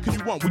 How can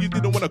you want what you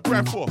didn't wanna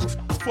grind for?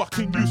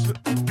 Fucking useless.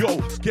 Yo,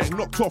 getting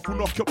knocked off, will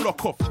knock your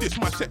block off. This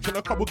my section,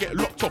 a couple get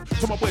locked off.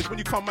 So my boys, when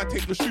you come, man,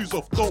 take your shoes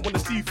off. Don't wanna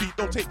see feet,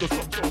 don't take your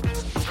socks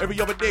off. Every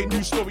other day,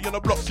 new story on the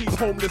block, seen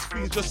homeless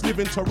fiends just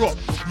living to rot.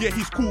 Yeah,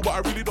 he's cool, but I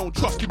really don't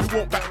trust him. He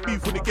won't back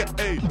beef when he get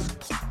hey.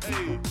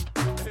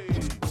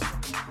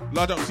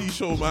 Large up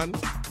Ceesho, man.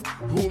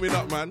 Warming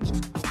up, man.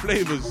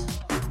 Flavors.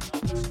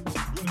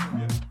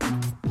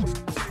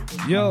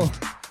 Yo,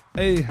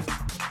 hey.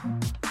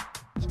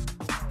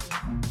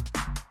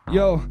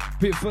 Yo,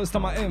 bit first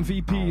time I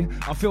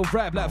MVP. I feel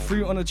ripe like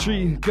fruit on a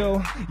tree.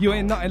 Girl, you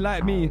ain't nothing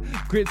like me.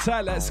 Grit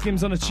tight like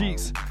skims on the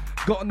cheeks.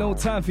 Got no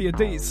time for your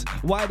dates.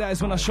 Wide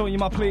eyes when I show you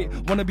my plate.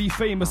 Wanna be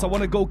famous, I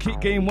wanna go kick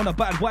game. Want a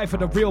bad wife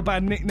with a real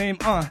bad nickname.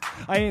 I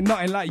ain't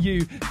nothing like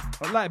you.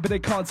 I like but they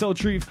can't tell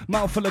truth.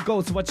 Mouth full of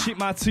gold so I chip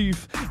my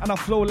tooth. And I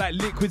flow like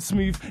liquid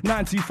smooth.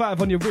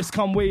 925 on your wrist,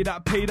 come weigh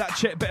that. Pay that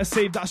check, better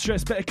save that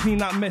stress. Better clean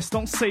that mess,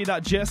 don't say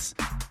that Jess.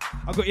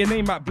 I got your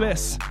name right,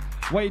 bless.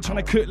 Why you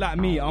tryna cook like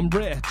me? I'm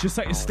rare, just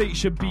like your steak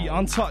should be.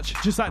 Untouched,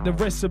 just like the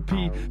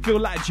recipe. Feel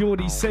like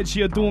Geordie said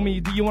she adore me.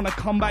 Do you wanna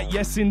come back?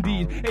 Yes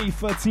indeed.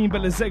 A13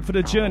 Bella's egg for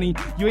the journey.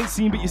 You ain't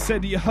seen but you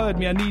said that you heard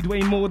me. I need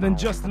way more than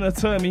just an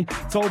attorney.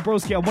 Told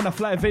broski I wanna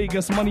fly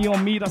Vegas. Money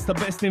on me, that's the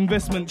best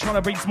investment.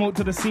 Tryna bring smoke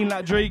to the scene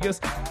like Dragas.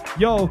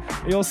 Yo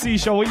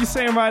Ceesho, what you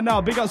saying right now?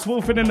 Big ups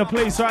Wilfred in the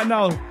place right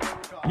now.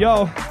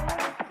 Yo.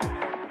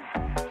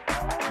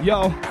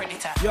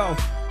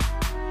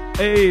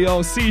 Hey,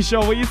 yo,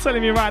 Ceesho, what you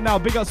telling me right now?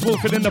 Big ups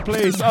Wilfred in the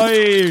place.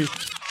 Hey.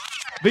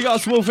 Big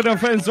ups Wilfred and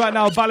friends right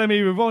now.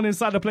 Bellamy, we're rolling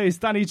inside the place.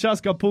 Danny,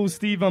 Chaska, Paul,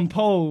 Stephan,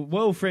 Paul,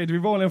 Wilfred, we're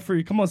rolling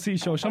through. Come on,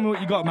 Ceesho, show me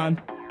what you got,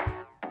 man.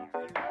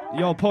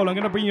 Yo, Paul, I'm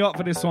going to bring you up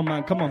for this one,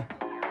 man. Come on.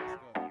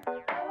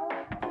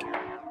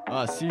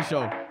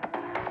 Ceesho.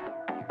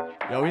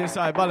 Yo, we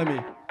inside Bellamy.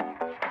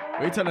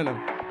 What you telling them?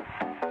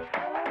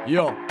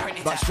 Yo,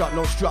 back strap,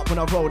 no strap when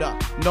I roll that.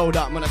 Know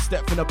that, when I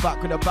step from the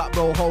back with a back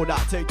roll, hold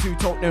that. Take 2,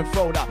 tote, then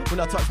throw that. When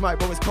I touch mic,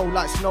 bro, it's cold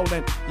like snow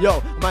then. Yo,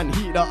 man,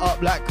 heat that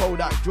up like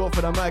Kodak. Draw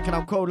for the mic and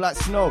I'm cold like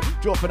snow.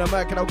 Draw for the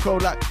mic and I'm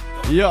cold like...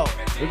 Yo,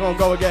 We're gonna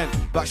go again.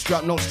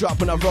 Backstrap, no strap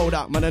when I roll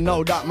that. Man, I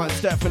know that. Man,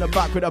 step in the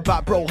back with a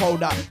back, bro, hold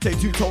that. Take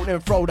two, tote, then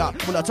throw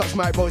that. When I touch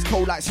my bro, it's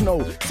cold like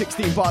snow.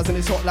 16 bars and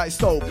it's hot like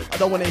stove. I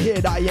don't wanna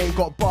hear that I ain't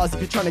got bars. If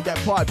you're trying to get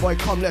pied, boy,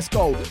 come, let's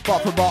go. Bar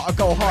for bar, I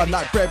go hard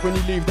like bread when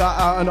you leave that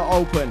out in the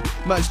open.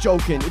 Man's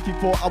joking, if you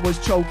thought I was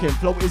choking.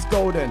 Flow is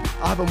golden,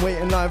 I haven't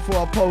waited in line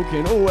for a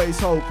poking. Always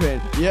hoping,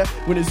 yeah.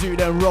 When the zoo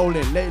then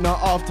rolling, late night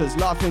afters,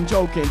 laughing,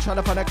 joking. Trying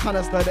to find a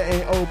canister that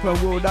ain't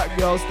open. Will that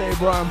girl stay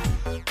brown?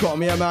 Got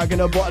me a mag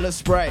and a bottle of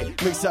spray.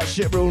 Mix that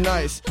shit real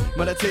nice.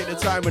 Man, I take the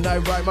time when I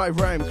write my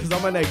rhyme, cause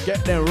I'm gonna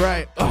get them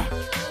right.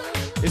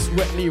 It's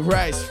wetly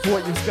rice.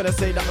 Thought you was gonna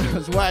say that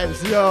was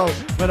wives. Yo,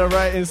 when I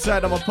right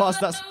inside, I'ma pass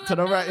that to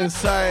the right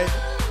inside.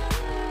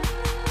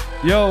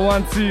 Yo,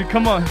 1, 2,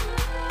 come on.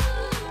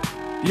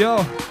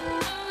 Yo.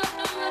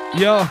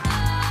 Yo.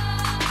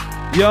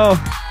 Yo.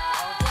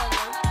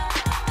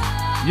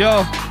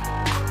 Yo.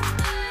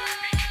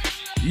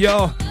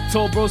 Yo.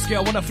 Told broski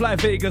I wanna fly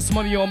Vegas,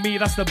 money on me,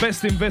 that's the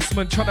best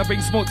investment. Tryna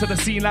bring smoke to the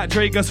scene like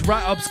Dragus.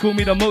 Right up, school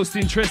me the most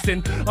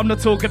interesting. I'm the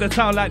talk of the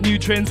town like new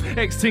trends.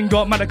 X-Ting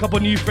got mad, a couple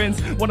new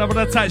friends. Wanna run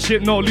a tight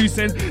ship, no loose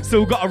ends.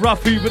 Still got a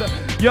rough food with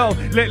a... Yo,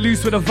 let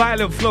loose with a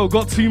violent flow.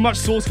 Got too much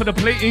sauce for the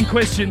plate in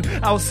question.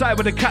 Outside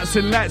with the cats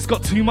and lights.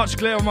 Got too much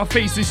glare on my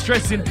face, it's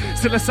stressing.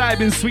 Still aside,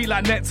 been sweet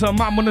like nectar.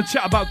 Man, wanna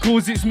chat about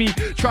cause it's me.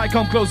 Try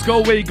come close,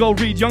 go away, go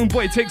read. Young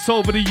boy takes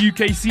over the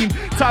UK scene.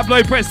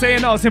 Tabloid press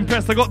saying I was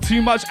impressed. I got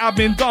too much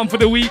admin done for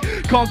the week.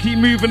 Can't keep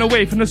moving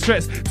away from the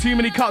stress. Too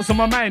many cuts on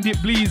my mind,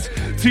 it bleeds.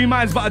 Two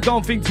minds, but I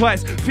don't think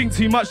twice. Think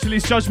too much till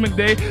it's judgment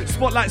day.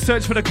 Spotlight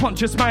search for the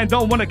conscious mind.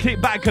 Don't wanna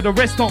kick back cause the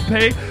rest don't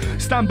pay.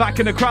 Stand back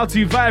in the crowd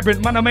too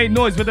vibrant. Man, I make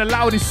noise with the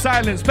loudest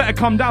silence. Better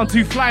come down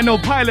to fly, no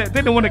pilot.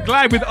 They don't wanna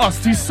glide with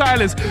us, too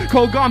silence.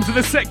 Cold arms in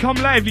the set, come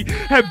lively.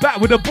 Head back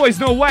with the boys,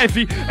 no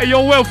wifey. Hey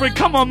yo, Wilfred,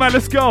 come on man,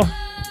 let's go.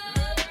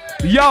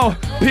 Yo,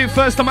 pick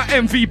first, I'm my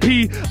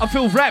MVP. I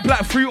feel ripe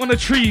like fruit on a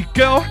tree.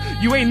 Girl,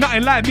 you ain't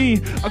nothing like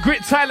me. I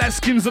grit tight like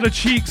skins on the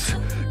cheeks.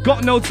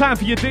 Got no time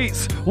for your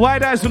dates.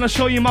 Wide eyes when I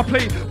show you my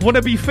plate.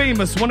 Wanna be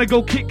famous, wanna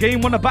go kick game.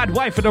 Want a bad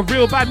wife with a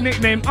real bad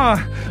nickname.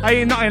 I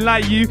ain't nothing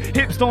like you.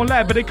 Hips don't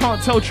lie but they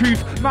can't tell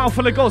truth. Mouth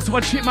full of gold so I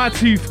chip my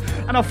tooth.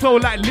 And I flow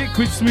like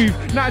liquid smooth.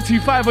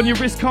 925 on your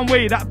wrist, come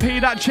weigh that. Pay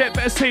that check,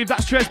 better save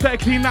that stress. Better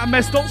clean that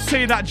mess, don't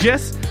say that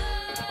Jess.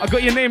 I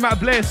got your name right,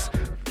 bless.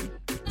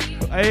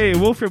 Hey,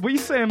 Wilfred, what you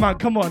saying, man?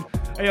 Come on.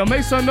 Hey, yo,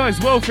 make some noise,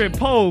 Wilfred.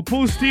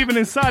 Pull Stephan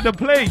inside the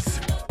place.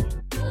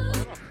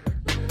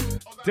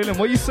 Dylan,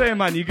 what you saying,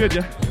 man? You good,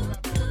 yeah?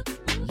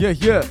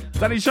 Yeah.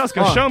 Danny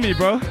Chaska, show me,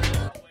 bro.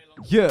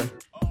 Yeah,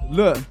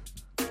 look.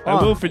 Hey,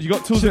 Wilfred, you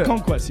got tools of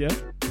conquest, yeah?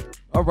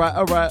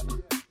 Alright.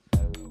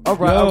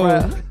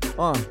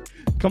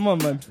 Come on,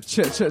 man.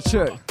 Check.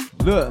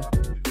 Look.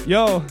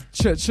 Yo.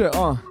 Check.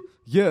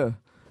 Yeah.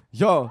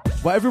 Yo,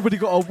 but everybody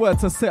got a word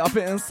to say. I've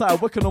been inside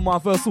working on my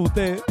verse all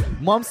day.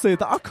 Mum said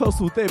that I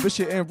curse all day, but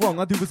shit ain't wrong.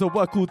 I do is a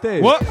work all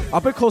day. What?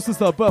 I've been close since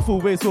the birth,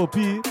 always will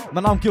be.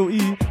 Man, I'm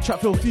guilty,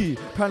 trap filthy.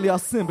 Apparently I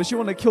sin, but she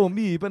wanna kill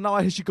me. But now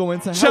I hear she going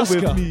to hell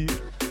with me.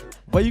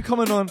 But you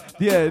coming on,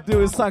 yeah,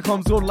 doing sign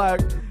comes on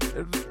like,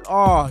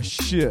 oh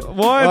shit.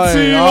 One,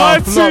 two.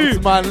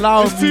 Flops, man,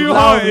 allow it's too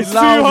hot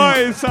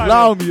inside.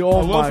 Allow me,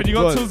 oh my God. You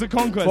got tools of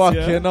conquest, yeah?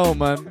 Fucking hell,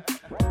 man.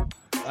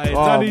 Hey,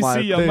 Danny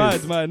C, you're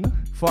mad, man.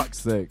 Fuck's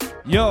sake.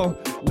 Yo,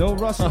 no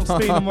rust, no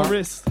stain on my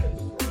wrist.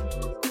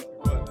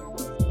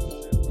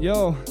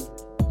 Yo.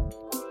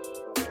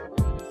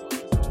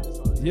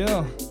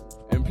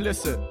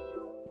 Implicit.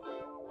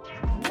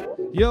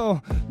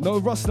 Yo, no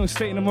rust, no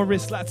stain on my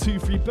wrist. Like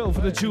 2-3 bill for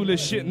the jeweler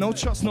shit. No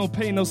trust, no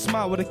pain, no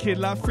smile with a kid.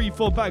 Like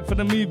 3-4 bag for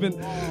the movement.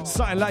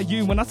 Something like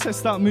you when I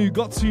test that mood.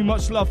 Got too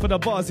much love for the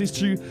bars, it's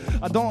true.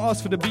 I don't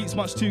ask for the beats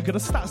much too, cause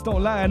the stats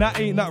don't lie and that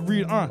ain't that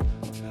rude.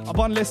 I've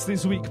done less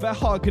this week. Bet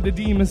hard cause the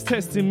demons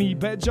testing me.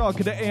 Bet jar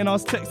cause the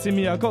A&R's texting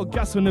me. I got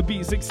gas when the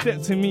beats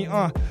accepting me.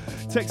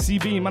 Text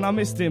CB, man, I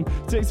missed him.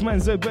 Text man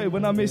Zobe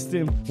when I missed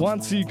him. 1,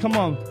 2, come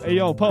on. Hey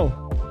yo,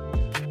 Paul.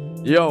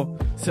 Yo,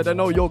 said I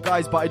know your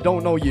guys, but I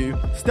don't know you.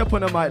 Step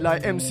on a mic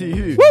like MC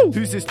who? Woo!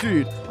 Who's this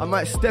dude? I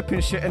might step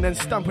in shit and then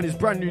stamp on his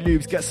brand new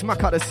lubes. Get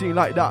smack out the scene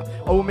like that.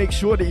 I will make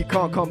sure that he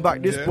can't come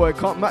back. This boy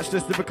can't match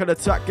this lyrical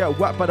attack. Get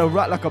whacked by the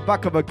rat like a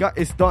back of a gut.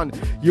 It's done.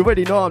 You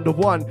already know I'm the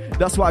one.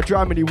 That's why I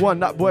drive when he won.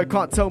 That boy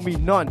can't tell me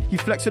none. He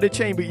flex with the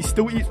chain, but he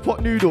still eats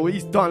pot noodle.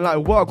 He's done like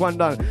work one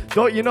done.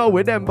 Don't you know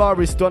with them bar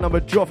is done? I'm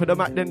a drop for the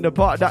Mac, then the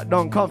part that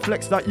done. Can't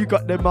flex that you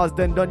got them as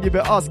then done. You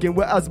been asking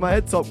where has my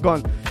head top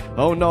gone?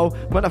 Oh no,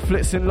 man, I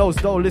flitzing lows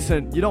though.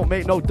 Listen, you don't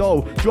make no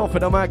dough. Draw for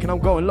the mic and I'm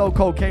going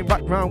loco. Came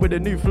back round with a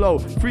new flow.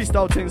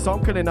 Freestyle thing, so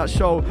I'm killing that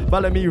show.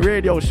 Bellamy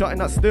radio, shutting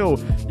that still.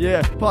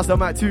 Yeah, pass the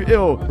mic too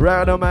ill.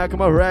 Rag on the mic, I'm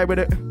a rag with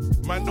it.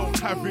 Man don't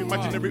have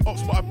imaginary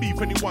ops, but I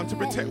beef anyone to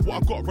protect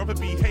what I got. Rather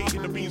be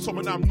hating the bean,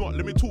 someone I'm not.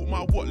 Let me talk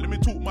my what? Let me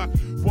talk my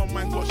one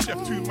man got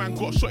chef, 2 man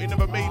got shot, he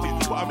never made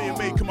it. But I ain't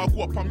making my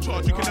guap, I'm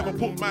charged. You can never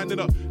put man in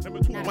a. Let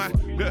me talk my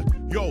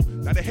yo,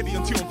 like the heady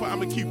until but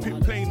I'ma keep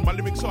it plain. My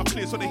lyrics are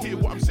clear so they hear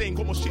what I'm saying.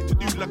 Got more shit to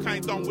do like I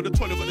ain't done with a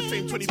toilet. Got the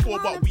same 24,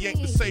 but we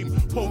ain't the same.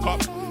 Poke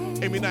up.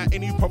 Aiming at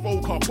any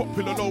provoker,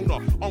 popular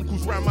loner.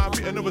 Uncles ran my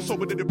bit and never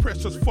sober, the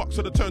depressed as fuck,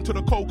 so they turn to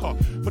the coca.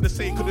 For the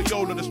sake of the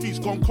Yola, the streets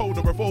gone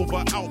colder.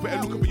 Revolver out,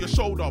 better look over your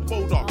shoulder.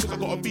 Bolder, cause I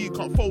got a V,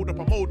 can't fold up.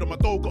 I'm older, my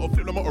dog got a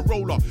flip them out a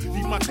roller.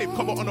 Leave my tape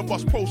cover on a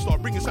bus poster.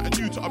 Bringing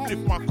something new to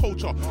uplift my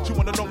culture. She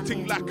want a long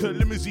thing like a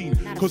limousine,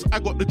 cause I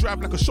got the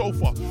drive like a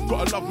chauffeur.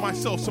 Gotta love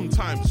myself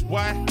sometimes.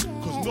 Why?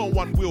 Cause no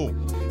one will.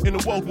 In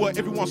a world where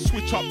everyone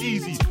switch up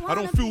easy, I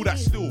don't feel that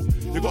still.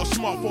 They got a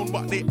smartphone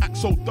but they act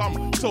so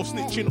dumb.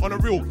 Self-snitching on a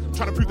reel,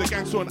 trying to prove the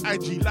gangster on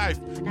IG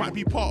Live. Might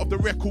be part of the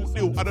record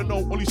deal, I don't know.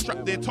 Only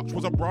strap their touch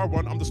was a bra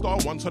one. I'm the star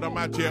one, so the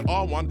mad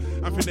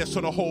JR1. And finesse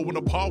on the hole when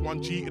the par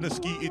one. G in a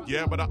skeeted,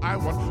 yeah, but the I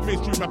one.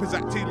 Mainstream rappers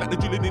acting like they're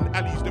drilling in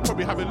alleys. They're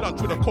probably having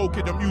lunch with a coke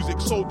and the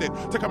music so dead.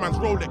 Take a man's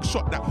Rolex,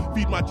 shot that.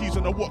 Feed my G's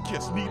on the what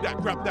yes. Need that,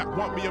 grab that,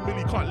 want me a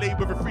milli, can't lay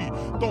with a free.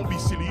 Don't be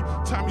silly,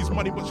 time is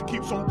money, but she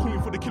keeps on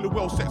calling for the killer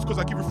well sex, cause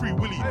I give her free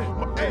willy.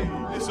 Hey,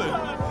 listen.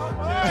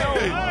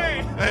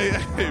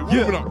 Hey,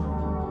 warm it up.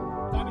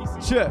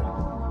 Shit.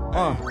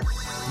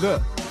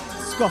 Look.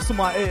 Scuffs on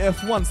my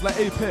AF1s like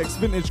Apex,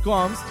 vintage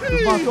garms.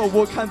 With my girl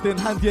walk hand in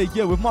hand,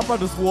 yeah. With my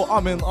brothers walk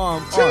arm in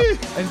arm.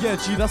 And yeah,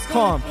 G, that's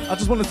calm. I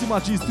just want to see my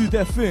G's do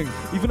their thing.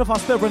 Even if I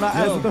stare in her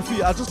eyes with the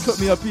feet, I just cut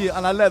me a beat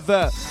and I let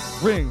that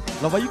ring.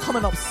 Love, are you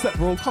coming upset,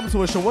 bro? Come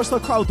to a show, watch the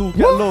crowd all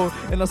get low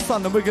in the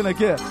sun and we're gonna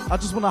get. I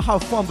just wanna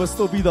have fun but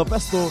still be the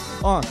best though.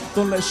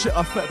 Don't let shit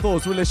affect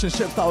those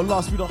relationships that'll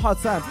last through the hard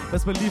time.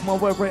 Let's believe my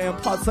word rating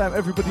part time.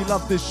 Everybody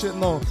love this shit,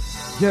 no.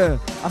 Yeah,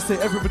 I say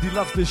everybody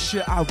loves this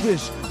shit, I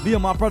wish. Me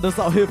and my brothers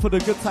out here for the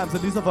good times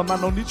and these other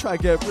man only try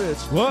to get rich.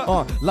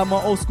 Like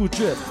my old school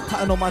drip,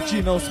 pattern on my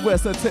Gino, swear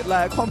said tit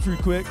like come through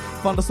quick.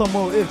 Found us some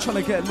motive, trying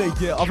to get laid,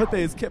 yeah. Other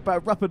days, kick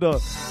back, wrap it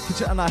up.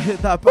 Kitchen and I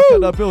hit that back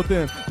of the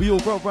building. We all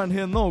broke round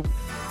here, no.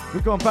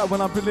 We're going back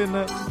when I'm building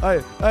it.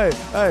 Hey.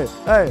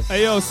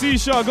 Hey, yo,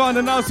 Ceesho, I got an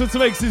announcement to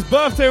make. It's his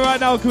birthday right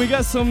now. Can we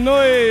get some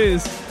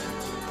noise?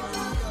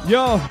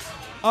 Yo.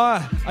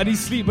 I need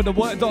sleep, but the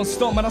work don't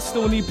stop, man. I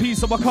still need peace,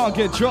 so I can't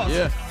get dropped.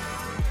 Yeah.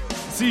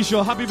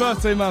 Ceesho, happy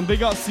birthday, man.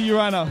 Big up to you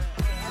right now.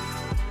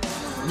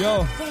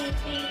 Yo.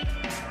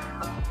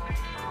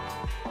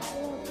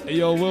 Hey,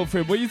 yo,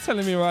 Wilfred, what are you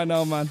telling me right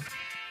now, man?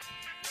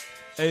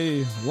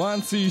 Hey,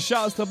 1, 2,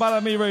 shouts to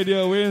Balami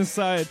Radio. We're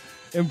inside.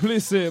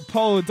 Implicit,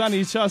 Paul,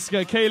 Danny,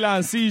 Chaska, Kaylan,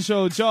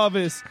 Ceesho,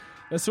 Jarvis.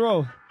 Let's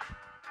roll.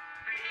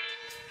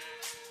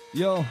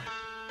 Yo.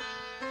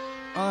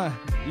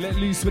 Let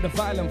loose with a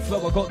violent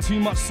flow. I got too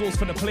much sauce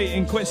for the plate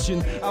in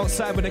question.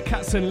 Outside with the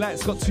cats and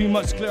lights, got too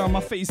much glare on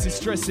my face, is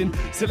stressing.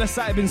 Still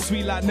aside been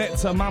sweet like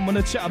nectar. Man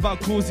wanna chat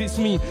about cause, it's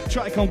me.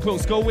 Try to come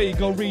close, go away,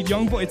 go read.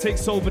 Young boy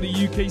takes over the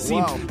UK scene.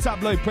 Wow.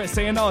 Tabloid press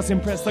saying I was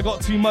impressed. I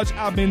got too much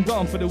admin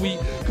done for the week.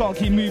 Can't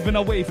keep moving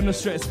away from the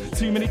stress.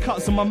 Too many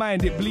cuts on my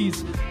mind, it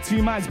bleeds.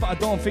 Two minds but I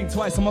don't think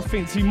twice. I'ma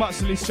think too much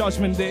till it's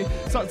judgment day.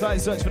 Sucked out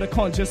search for the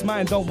conscious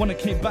mind. Don't wanna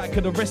kick back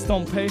cause the rest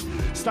don't pay.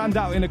 Stand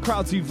out in a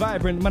crowd too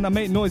vibrant. Man, I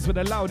make noise with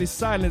the loudest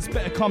silence.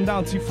 Better come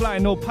down to fly,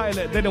 no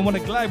pilot. They don't want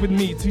to glide with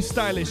me, too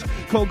stylish.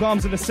 Cold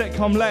arms of the set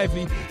come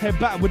lively. Head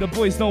back with the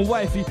boys, no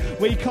wifey.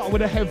 Wake up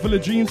with a head full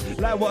of dreams,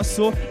 like what I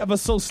saw, ever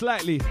so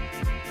slightly.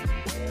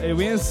 Hey,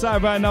 we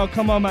inside right now,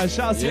 come on man.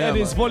 Shout out to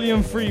Edits,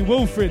 Volume 3,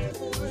 Wilfred.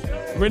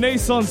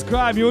 Renaissance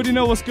Grime, you already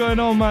know what's going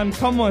on, man.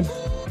 Come on.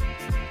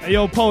 Hey,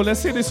 yo, Paul,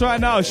 let's hit this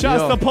right now. Shout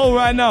out to Paul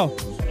right now.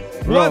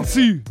 1,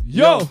 2,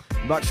 yo.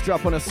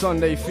 Backstrap on a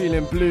Sunday,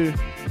 feeling blue.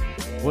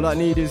 All I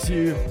need is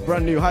you,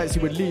 brand new heights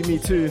you would lead me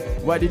to.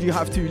 Why did you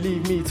have to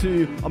leave me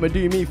too? I'ma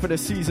do me for the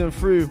season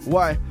through.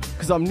 Why?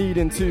 Cause I'm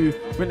needing to.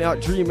 Went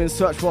out dreaming,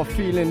 search for a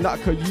feeling that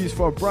I could use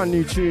for a brand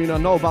new tune. I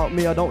know about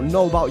me, I don't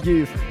know about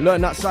you. Learn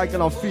that cycle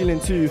I'm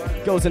feeling too.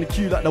 Girls in the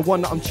queue like the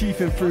one that I'm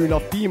chiefing through.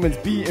 Enough demons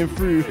beating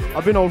through.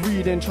 I've been on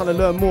reading, trying to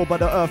learn more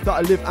about the earth that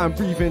I live and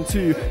breathe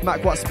into.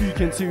 Mac what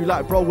speaking to,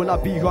 like bro will I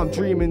be who I'm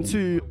dreaming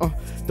to? I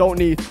don't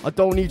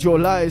need your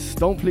lies.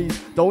 Don't please,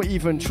 don't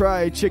even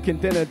try. Chicken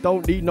dinner,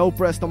 don't need no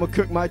breast. I'ma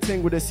cook my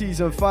ting with the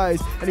season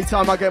 5s.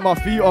 Anytime I get my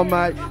feet on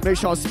mic, make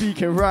sure I'm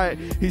speaking right.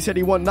 He said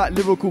he want that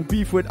lyrical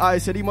beef with I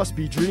said he must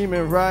be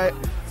dreaming, right?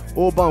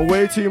 All bun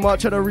way too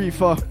much of the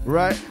reefer,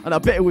 right? And I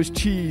bet it was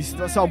cheese.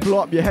 That's how blow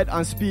up your head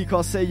and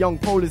speaker. Say young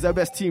Paul is their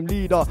best team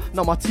leader.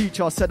 Now my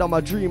teacher said I'm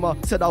a dreamer.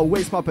 Said I'll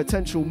waste my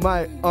potential,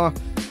 mate.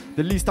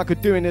 The least I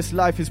could do in this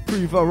life is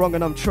prove her wrong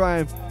and I'm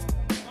trying.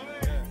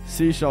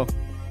 Ceesho,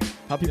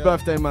 happy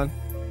birthday, man.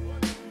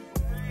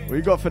 What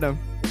you got for them?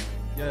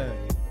 Yeah.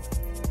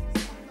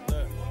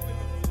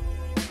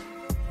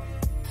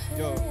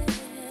 Yo.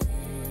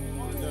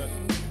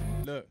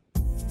 Look.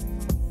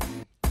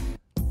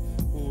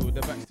 Ooh,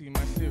 the backseat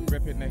massive,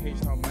 repping the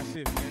H-Town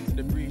massive, into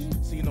the breach.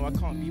 So you know I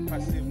can't be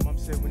passive. Mum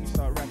said when you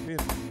start rapping,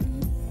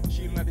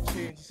 she didn't like the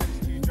change. She said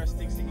it's too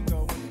drastic. City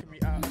girl wanna get me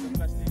out of the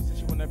plastic. Said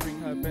she wanna bring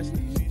her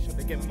besties. She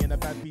should get me in a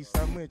bad beef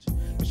sandwich,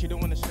 but she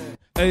don't wanna share.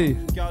 Hey.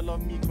 Girl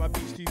love me 'cause my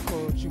beat's too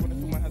cold. She wanna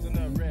feel my hands on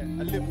her rare.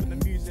 I live for the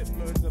music,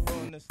 flows a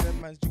bonus. That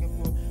man's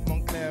drinking for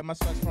Montclair. My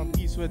swag's from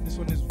Eastwood. This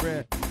one is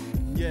rare.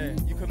 Yeah,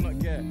 you could not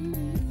get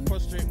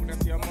prostrate when I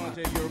see a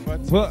Marjay. You're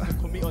about to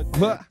call me or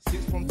dead.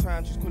 6 from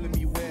time, she's calling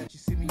me weird. She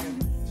see me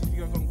and she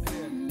think I've gone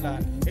clear.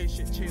 like, hey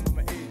shit, chain on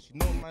my age.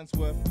 No man's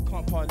worth,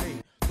 can't parlay.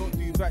 Don't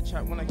do back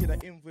chat when I get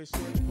that invoice.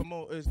 Search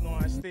promoters, know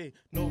I stay.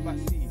 No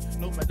backseat,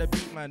 no back the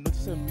beat man, no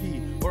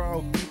SMP. Or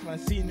I'll beat man,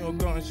 seeing your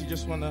girl and she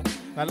just wanna.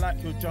 I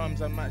like your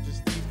drums, I might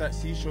just leave that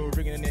Ceesho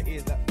ringing in their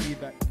ears, that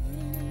feedback.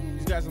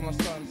 These guys are my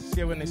sons,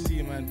 scared when they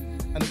see man.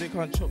 And if they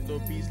can't chop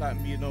those beats like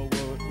me, no,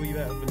 well, you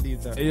better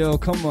believe that. Hey, yo,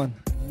 come on.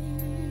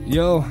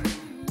 Yo.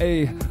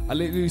 Hey, I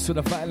let loose with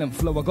a violent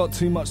flow. I got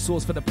too much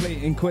sauce for the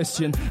plate in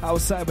question.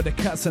 Outside with the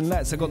cats and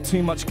lights, I got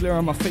too much glare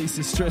on my face,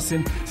 it's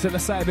stressing.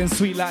 Psilocybin been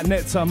sweet like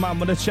nectar. Man,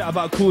 wanna chat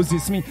about cause,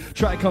 it's me.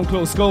 Try come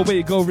close, go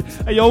away, go.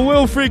 Hey, yo,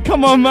 Wilfred,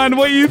 come on, man.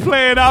 What are you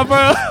playing at,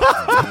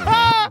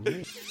 bro?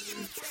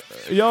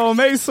 Yo,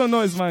 make some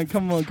noise, man.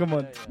 Come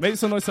on. Make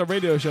some noise to a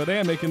radio show. They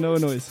ain't making no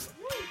noise.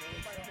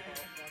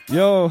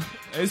 Yo,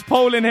 it's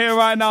polling here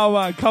right now,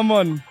 man. Come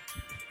on.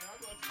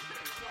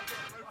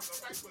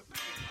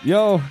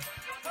 Yo,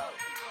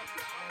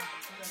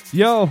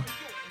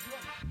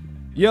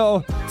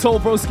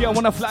 told broski I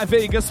wanna fly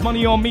Vegas,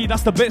 money on me,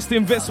 that's the best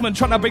investment.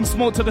 Tryna bring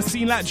smoke to the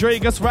scene like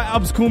Dragas,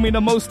 write-ups call me the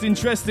most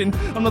interesting.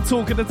 I'm the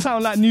talk of the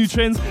town like new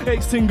trends.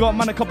 X-Ting got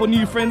man a couple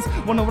new friends.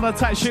 Wanna run a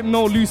tight ship,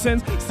 no loose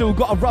ends. Still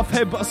got a rough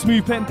head but a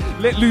smooth pen.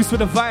 Let loose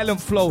with a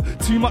violent flow.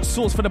 Too much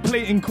sauce for the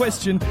plate in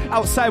question.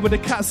 Outside with the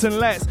cats and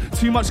lights.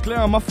 Too much glare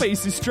on my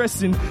face is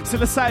stressing.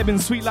 Psilocybin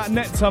sweet like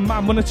nectar.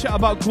 Man wanna chat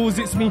about cause,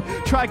 it's me.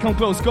 Try come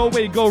close, go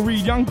away, go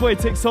read. Young boy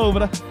takes over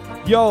the...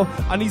 Yo,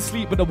 I need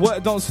sleep but the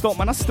work don't stop,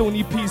 man. I still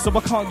need peace so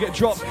I can't get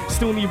dropped.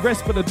 Still need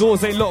rest but the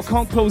doors ain't locked.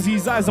 Can't close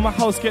these eyes and my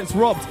house gets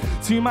robbed.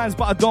 Two mans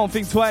but I don't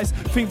think twice.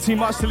 Think too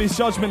much till it's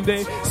judgment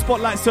day.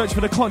 Spotlight search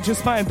for the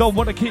conscious mind. Don't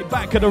wanna kick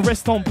back cause the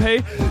rest don't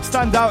pay.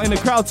 Stand out in the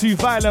crowd too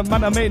violent.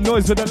 Man, I make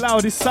noise with the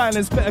loudest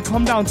silence. Better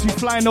come down too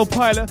fly, no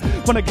pilot.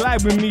 Wanna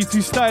glide with me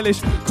too stylish.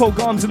 Cold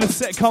arms in the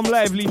set, come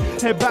lively.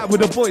 Head back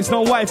with the boys,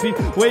 no wifey.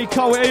 Wake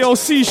up, ayo,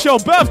 Ceesho,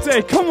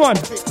 birthday, come on.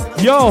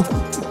 Yo.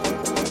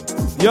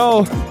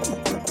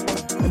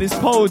 And this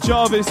Paul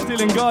Jarvis still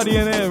in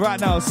Guardian here right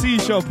now.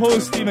 Ceesho, Paul,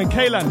 Stephan,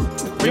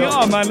 Kaylan. Bring it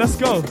on, man. Let's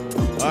go.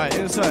 Alright,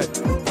 inside.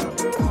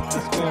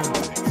 Let's go.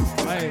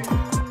 Hey.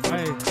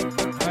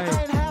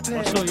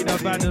 I'll show you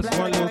that badness.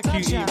 One little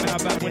cutie.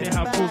 Met back when they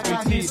have full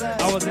boutique.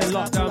 I was in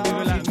lockdown,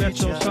 moving like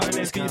Metro, shutting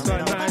their beats, so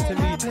nothing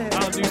to me. I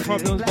don't do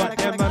problems, but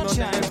them man on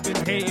the end's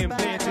been hating,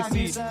 playing to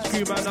see.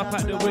 Screw man up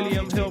at the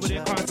William Hill, but they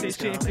can't say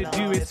shit if they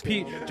do is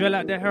Pete. Drill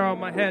like the hair on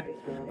my head.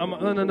 I'm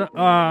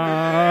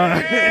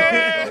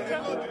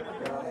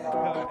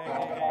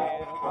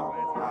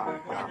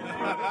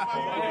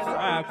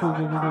Alright, cool.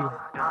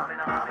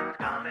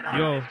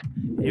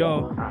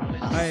 Yo,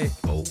 hey,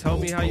 tell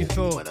me how you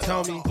feel.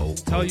 Tell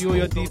you all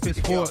your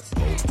deepest thoughts.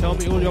 Tell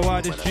me all your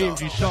wildest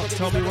dreams. You shocked.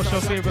 Tell me what's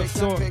your favorite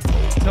song.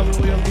 Tell me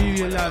what your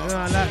movie you like.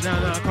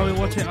 Nah. Come and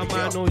watch it. I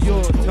might know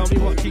yours. Tell me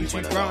what keeps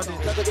you grounded.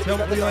 Tell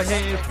me all your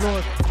hating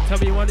flaws. Tell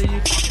me one of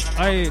you.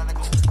 Hey.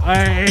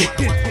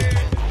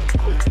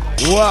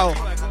 Wow.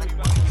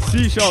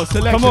 Ceesho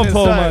selection. Come on,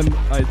 Paul, inside.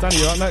 man. Hey, Danny,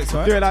 you're up next,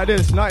 right? Do it like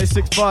this.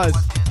 96 bars.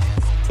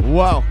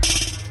 Wow.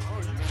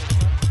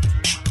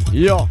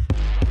 Yo.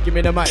 Give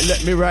me the mic,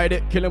 let me ride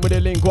it. Kill him with the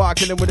lingua,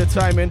 kill him with the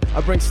timing.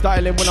 I bring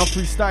styling when I'm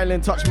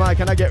freestyling. Touch mic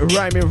and I get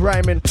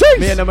rhyming. Jeez.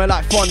 Me and them are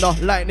like thunder,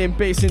 lightning,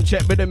 bass in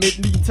check with the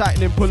mid-lean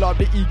tightening. Pull up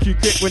the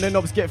EQ quick when the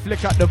knobs get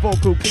flick at the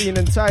vocal clean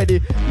and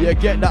tidy. Yeah,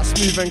 get that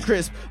smooth and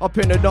crisp. Up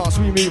in the dance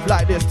we move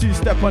like this.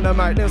 2-step on the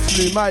mic, then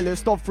slew my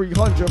list. Stop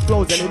 300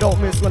 flows and they don't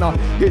miss when I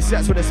hit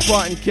sets with a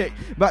Spartan kick.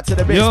 Back to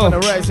the bass when I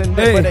rise and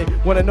when they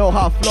wanna know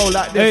how I flow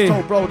like this.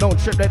 So bro, don't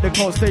trip, let the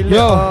code stay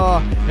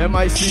lit.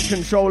 MIC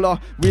controller,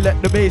 we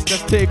let the bass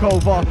just take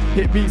over.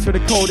 Hit beats with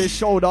the coldest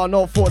shoulder.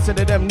 No thoughts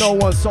into them, no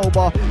one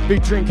sober.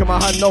 Big drink in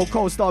my hand, no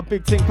coaster.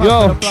 Big ting pack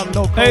in the flam,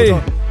 no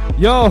colder.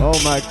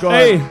 Oh my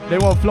god. They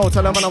won't flow,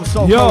 tell them man I'm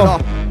so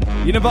colder.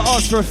 You never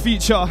asked for a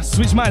feature.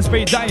 Switch minds,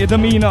 break down your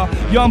demeanor.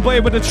 Young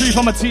boy with the truth,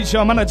 I'm a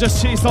teacher. Man, I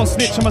just chase, don't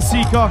snitch, I'm a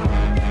seeker.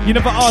 You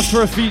never asked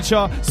for a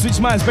feature. Switch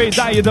minds, break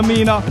down your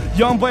demeanor.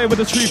 Young boy with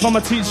the truth, I'm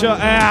a teacher.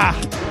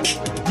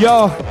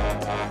 Yo.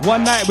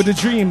 One night with a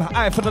dream,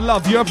 eye for the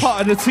love, you're a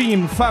part of the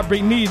team.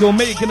 Fabric needle,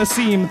 making a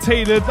seam,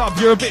 tailored up,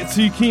 you're a bit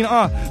too keen.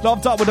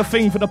 Loved up with a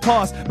thing for the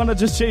past, man I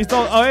just chased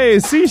out. Oh hey,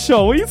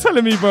 Ceesho, what are you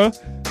telling me, bro?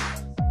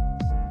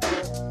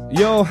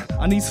 Yo,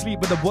 I need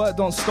sleep but the work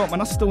don't stop, man.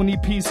 I still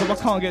need peace so I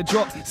can't get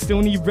dropped. Still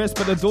need rest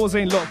but the doors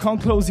ain't locked.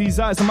 Can't close these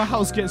eyes and my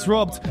house gets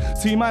robbed.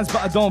 Two mans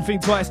but I don't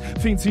think twice.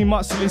 Think too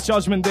much till it's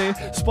judgment day.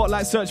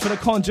 Spotlight search for the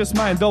conscious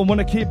mind. Don't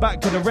wanna keep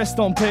back cause the rest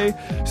don't pay.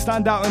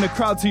 Stand out in the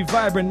crowd too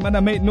vibrant. Man I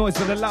make noise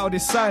with the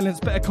loudest silence.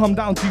 Better come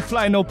down too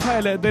fly, no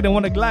pilot. They don't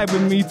wanna glide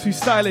with me, too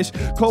stylish.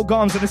 Cold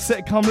arms in the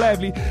set, come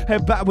lively.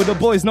 Head back with the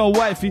boys, no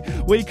wifey.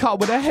 Wake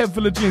up with a head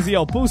full of jeans.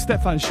 Yo, Bull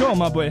Stephan, sure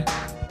my boy.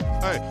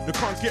 Hey, they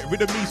can't get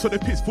rid of me, so the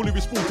pit's fully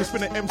responsible to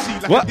spin an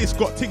MC like this.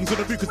 Got things on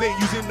the roof cause they ain't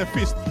using the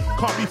fist.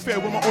 Can't be fair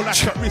with my own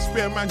like at wrist.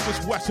 Bare man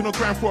just waxing on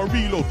ground for a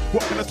reload.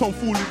 What kind of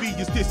tomfoolery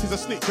is this? Is a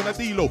snitch on a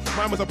D-lo.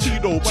 Mine was a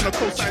pedo, when a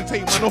cosign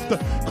take man off the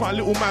can't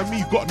little man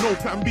me. Got no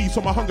plan B,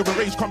 so my hunger and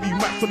rage can't be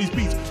matched on these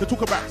beats. They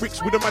talk about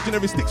bricks with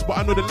imaginary sticks, but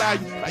I know the lie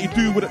like you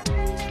do with it.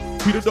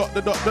 P the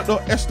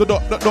dot, S the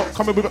dot,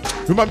 coming with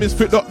it. Remind me it's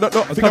fit dot.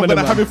 Think I'm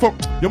gonna have it from.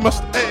 You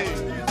must,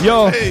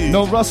 Yo,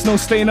 no rust, no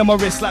stain on my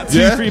wrist. Like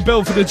 2-3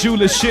 bill for the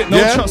jeweler's shit.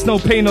 No trust, no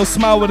pain, no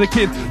smile with a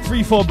kid.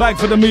 3-4 bag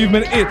for the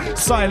movement. It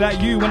sign like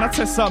you when I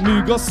test that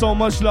mood. Got so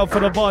much love for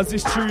the bars,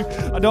 it's true.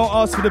 I don't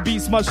ask for the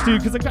beats much too,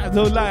 cause I got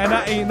no lie and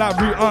I ain't that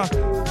route.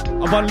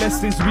 I won less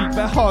this week,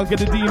 bet hard, get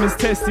the demons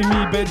testing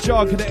me. Bet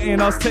jar, cause the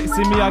ain't us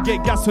texting me. I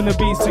get gas when the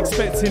beats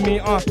expecting me.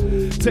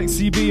 Text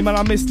CB, man,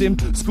 I missed him.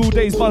 School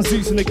days, bun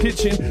suits in the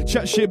kitchen.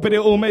 Chat shit, but it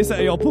all makes it.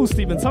 Hey, yo, Paul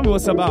Stephan, tell me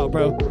what's about,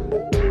 bro.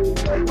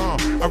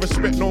 I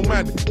respect no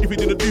man if he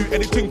didn't do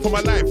anything for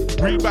my life.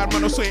 Real bad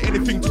man, I'll say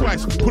anything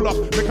twice. Pull up,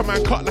 make a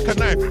man cut like a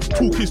knife.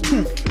 Talk is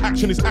talk,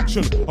 action is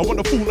action. I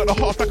want to fall not the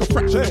half like a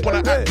fraction. I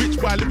wanna act rich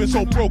by living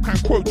so broke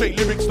and quote Jake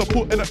lyrics to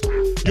put in a.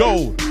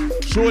 Yo,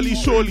 surely,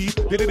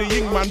 they did a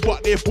ying man,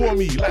 but they bore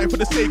me. Lying for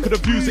the sake of the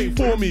views ain't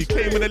for me.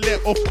 Claiming the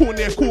let off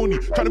corny.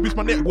 Trying to boost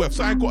my net worth,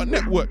 so I ain't got a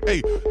network.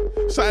 Hey,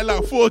 something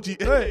like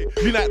 4G. Hey,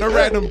 you like the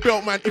ride and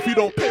belt man. If you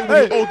don't pay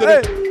when you're older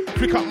than.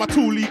 Pick up my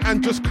toolie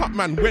and just cut,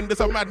 man. When there's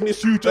a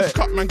madness, you just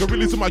cut, man.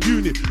 Gorillas in my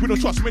unit. We don't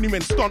trust many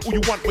men. Stunt all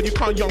you want when you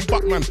can't, young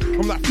buck, man.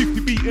 I'm like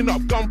 50 beating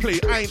up gunplay.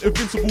 I ain't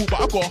invincible,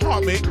 but I got a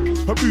heart, mate.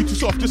 Her beauty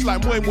soft, just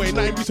like Moe. 9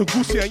 weeks of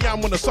goosey and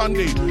yam on a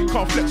Sunday.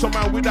 Can't flex a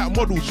man with that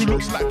model. She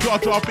looks like Jar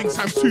Jar Binks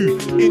times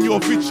 2. In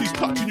your vid, she's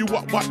touching you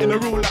up, but in a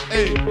real like,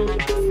 hey.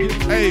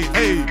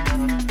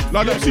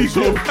 Like them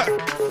Ceesho.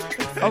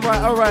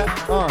 Alright.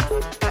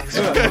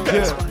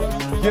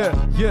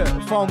 Yeah.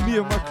 Found me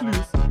and my clues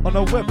on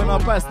the web and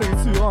I'm bad staying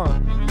too,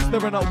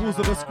 staring at walls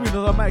of the screen of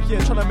the mic,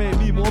 trying to make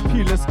me more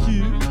appealess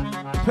cue.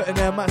 Putting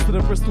their mats to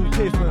the Bristol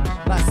pavement,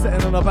 like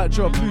setting on a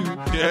backdrop blue.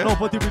 And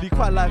nobody really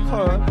quite like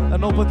her,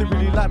 and nobody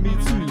really like me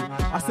too.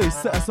 I say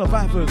set of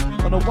survivors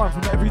on the one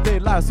from everyday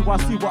life, so I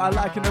see what I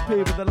like in the pay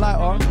with the light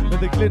on. When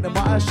the glint in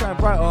my eyes shine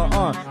brighter,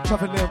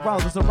 travelling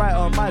around as a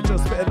writer, might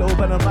just spit a little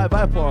better than my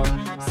viper.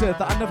 Said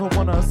that I never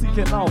wanna seek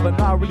it now, but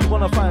now I really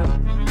wanna find.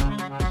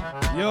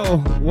 Yo,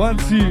 1,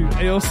 2.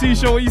 Hey, yo,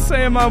 Ceesho, what you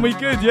saying, man? We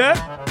good, yeah?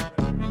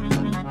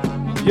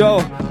 Yo,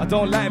 I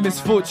don't like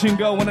misfortune,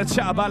 girl. Wanna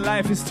chat about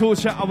life, it's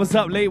torture. I was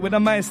up late with a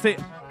mind state.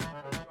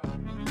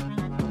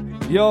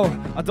 Yo,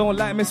 I don't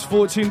like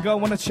misfortune,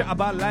 girl. Wanna chat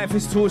about life,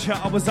 it's torture.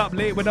 I was up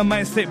late with a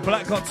mind state.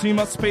 Black, got too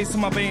much space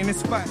in my brain,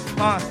 it's fat.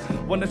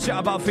 Wanna chat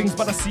about things,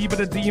 but I see but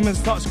the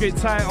demons touch great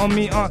tight on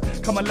me.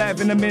 Come alive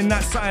in the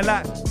midnight, something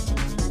like.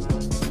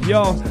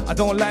 Yo, I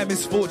don't like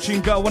misfortune,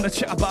 girl. Wanna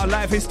chat about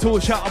life, it's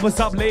torture. I was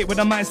up late with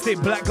a mind state.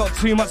 Black, got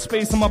too much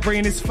space on my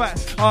brain, it's fat.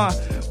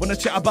 Wanna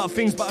chat about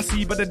things, but I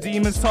see but the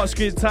demons touch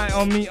get tight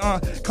on me.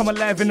 Come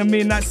alive in the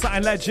midnight,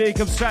 something like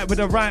Jacob strike with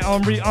the right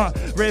arm.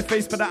 Red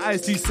face, but the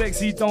eyes too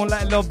sexy. Don't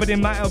like love, but it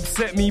might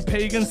upset me.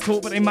 Pagans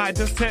talk, but they might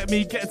just tap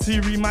me. Get to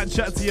you, might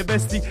chat to your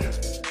bestie.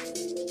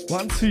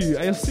 1, 2.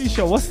 Hey, yo,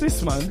 Ceesho, what's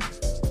this, man?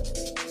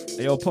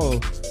 Hey, yo, Paul,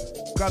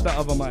 grab that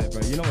other mic,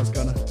 bro. You know what's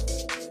gonna.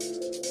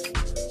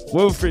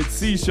 Wilfred,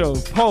 Ceesho,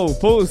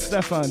 Paul,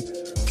 Stephan,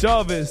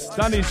 Jarvis,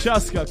 Danny,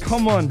 Chaska,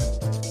 come on.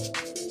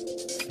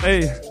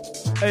 Hey.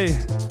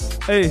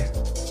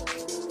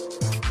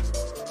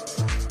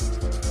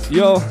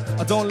 Yo,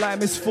 I don't like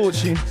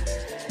misfortune.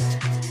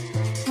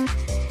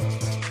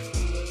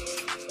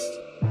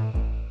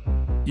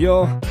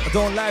 Yo, I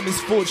don't like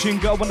misfortune,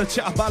 girl. Wanna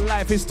chat about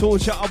life, it's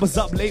torture. I was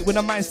up late when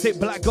the mindset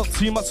black, got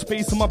too much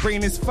space on my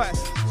brain, is fat.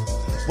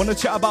 Wanna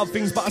chat about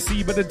things, but I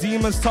see but the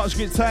demons touch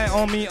get tight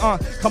on me,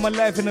 Come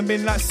alive in the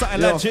midnight,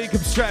 something like Jacob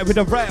straight with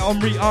the right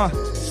arm,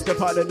 Step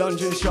out the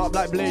dungeon, sharp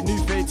like blade,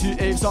 new fade, 2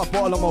 apes off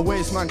bottle on my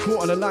waist, man.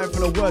 Caught on the line for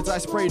the words I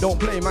spray, don't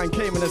play, man.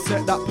 Came in and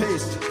set that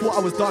pace. Thought I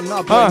was done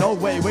now, but no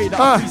way,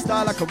 that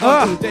freestyle like a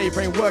run all day,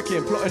 brain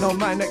working, plotting on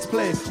my next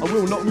play. I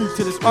will not move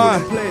to this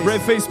play.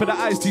 Red face, but the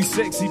eyes too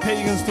sexy.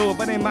 Pagans talk,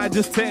 but they might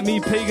just take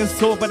me. Pagans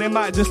talk, but they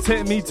might just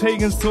take me.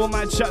 Pagans talk,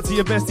 might chat to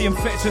your bestie,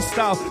 infectious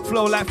style,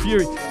 flow like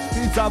fury.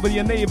 Dudes out, but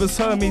your neighbors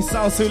heard me.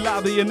 Sound so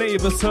loud, but your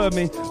neighbors heard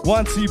me.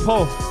 1, 2,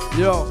 Paul.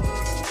 Yo.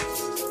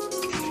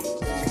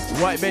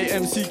 White bait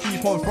MC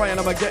keep on frying,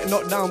 I'ma get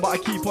knocked down, but I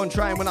keep on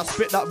trying. When I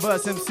spit that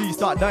verse, MC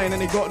start dying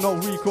and they got no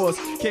recourse.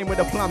 Came with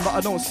a plan, but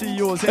I don't see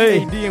yours.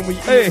 Hey, AD and we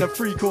eating a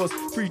free course.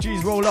 3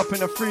 G's roll up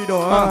in a 3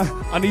 door.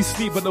 I need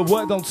sleep, but the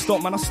work don't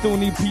stop, man. I still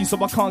need peace,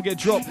 so I can't get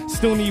dropped.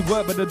 Still need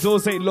work, but the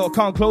doors ain't locked.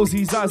 Can't close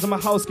these eyes, and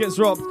my house gets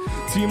robbed.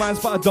 2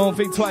 minds, but I don't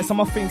think twice.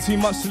 I'ma think too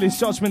much till it's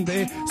judgment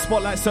day.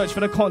 Spotlight search for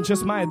the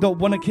conscious mind. Don't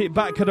wanna kick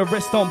back, cause the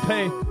rest don't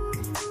pay.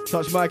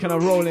 Touch mic and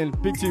I'm rolling.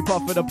 Big 2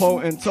 puff for the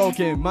potent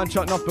token. Man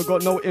shut up but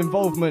got no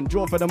involvement.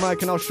 Draw for the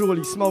mic and I'll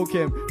surely smoke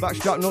him.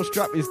 Backstrap, no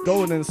strap, is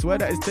golden. Swear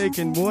that it's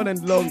taking more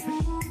than long.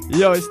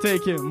 Yo, it's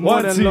taking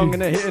more than long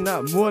and they're hitting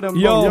that more than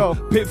yo, yo.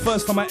 Pick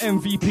first for my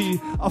MVP.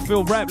 I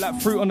feel ripe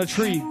like fruit on a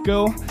tree.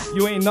 Girl,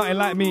 you ain't nothing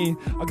like me.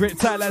 I grip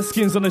tight like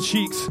skins on the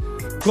cheeks.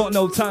 Got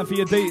no time for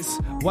your dates.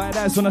 Wide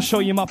eyes when I show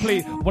you my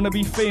plate. Wanna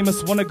be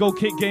famous, wanna go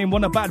kick game.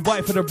 Want a bad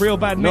wife for the real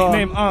bad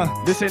nickname.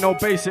 This ain't no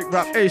basic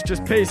rap, ace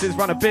just paces.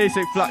 Run a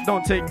basic flat,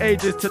 don't take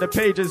ages to the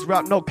pages.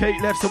 Rap, no cake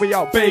left, so we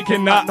out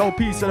baking that. No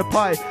piece of the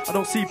pie, I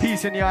don't see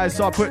peace in your eyes,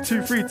 so I put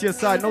 2-3 to your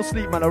side. No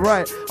sleep, man,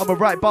 alright. I'ma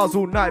write bars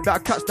all night, better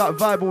catch that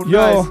vibe all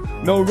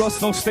night. No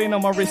rust, no stain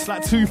on my wrist.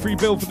 Like 2-3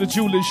 bill for the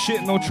jewelers.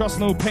 Shit, no trust,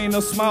 no pain, no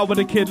smile with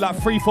a kid. Like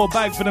 3-4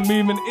 bag for the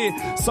movement.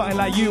 Something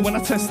like you when I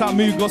test that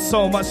mood. Got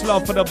so much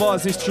love for the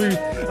bars, it's true.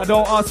 I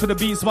don't ask for the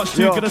beats much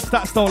too, cause the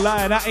stats don't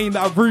lie, and that ain't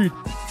that rude.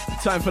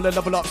 Time for the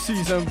level up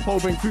season. Pole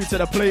bring food to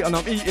the plate and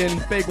I'm eating.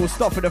 Bagel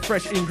stuff with the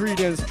fresh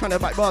ingredients. Trying to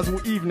back bars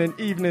all evening.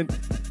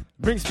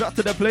 Bring strap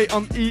to the plate,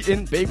 I'm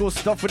eating. Bagel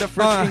stuff with the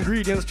fresh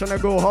ingredients. Trying to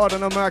go hard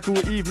on a mic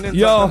all evening.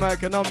 Yo,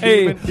 and I'm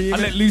I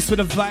let loose with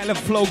a violent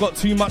flow. Got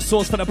too much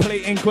sauce for the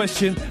plate in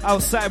question.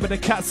 Outside with the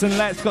cats and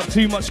lights. Got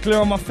too much glare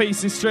on my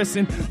face, it's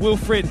stressing.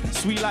 Wilfred,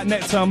 sweet like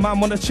nectar. Man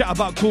wanna chat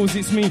about cause,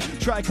 it's me.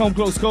 Try come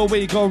close, go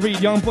away, go read.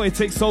 Young boy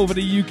takes over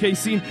the UK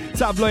scene.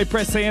 Tabloid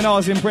press saying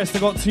ours in breast. I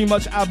got too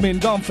much admin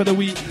done for the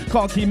week.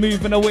 Can't keep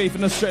moving away from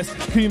the stress.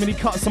 Too many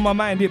cuts on my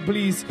mind, it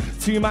bleeds.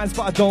 2 mans,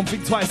 but I don't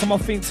think twice. I'ma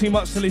think too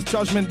much till it's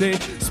judgment day.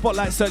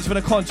 Spotlight search for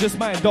the conscious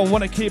mind. Don't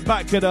wanna keep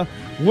back to the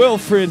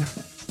Wilfred.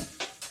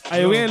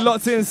 Hey, we ain't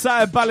locked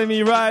inside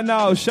Ballamy right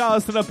now.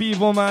 Shouts to the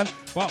people, man.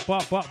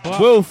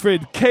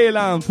 Wilfred,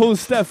 Kaylan, Paul,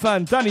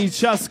 Stephan, Danny,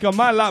 Chaska,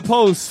 man like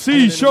Post,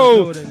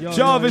 Ceesho,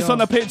 Jarvis on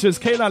the pictures.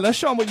 Kaylan, let's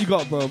show them what you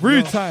got, bro.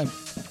 Rude time.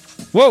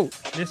 Whoa.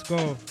 Let's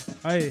go.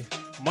 Hey,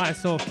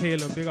 myself,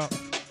 Kaylan, big up.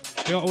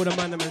 Big up all the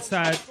man them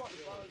inside.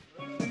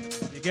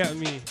 You get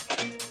me?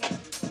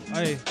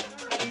 Hey.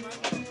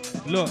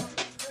 Look.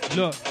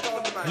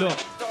 I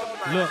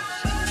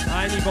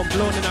ain't even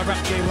blown in a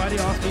rap game. Why do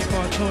you ask me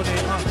for a tour day?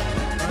 I'm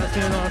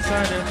staying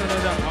outside and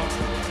that.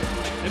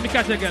 Let me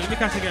catch it again.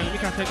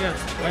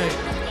 Hey.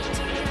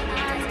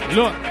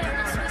 Look.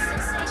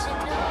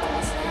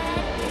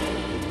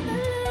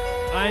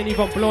 I ain't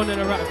even blown in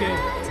a rap game.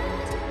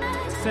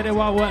 Said it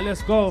while work,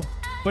 let's go.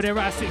 But they're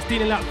at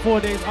 16 in like 4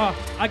 days.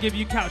 I give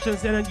you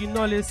captions and then you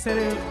knowledge. Said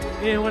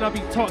it when I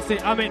be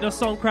toxic. I make the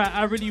song cry.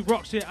 I really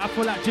rock shit. I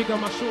feel like Jigga,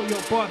 my short,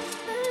 your boss.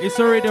 It's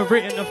already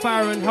written, the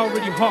fire and hell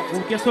really hot.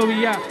 Well, guess where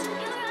we at?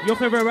 Your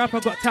favorite rapper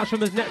got tapped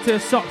from his neck to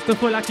his socks to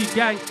feel like he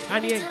gang,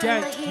 and he ain't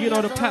gang. You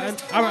know the pattern.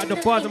 I write the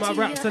bars in my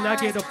raps and I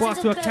gave the bars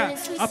to a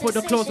cat. I put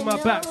the clothes on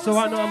my back so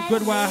I know I'm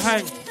good where I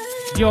hang.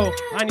 Yo,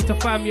 I need to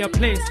find me a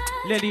place.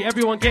 Lady,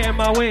 everyone get in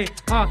my way.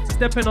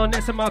 Stepping on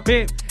next to my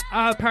babe.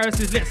 I heard Paris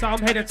is lit, so I'm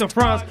heading to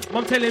France.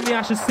 Mom telling me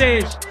I should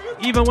sage.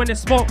 Even when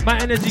it's smoke, my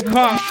energy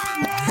comes.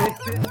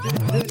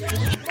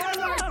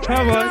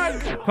 Come on.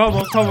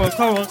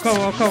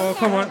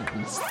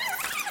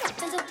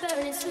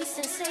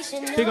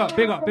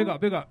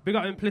 Big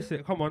up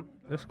Implicit. Come on,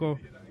 let's go.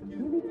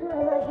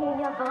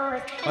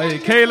 Hey,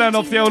 Kaylan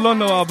off the El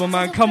Londo album,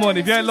 man. Come on,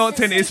 if you ain't locked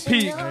in, it's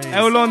peak. Hey.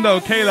 El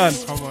Londo,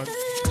 Kaylan. Come on.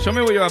 Show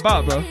me what you're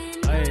about, bro.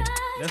 Hey,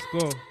 let's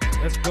go.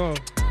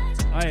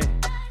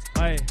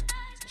 Hey,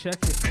 check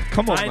it.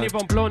 Come on, I ain't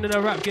even blown in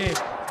a rap game.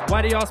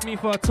 Why they ask me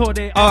for a tour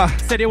day?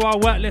 Said it while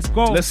work, let's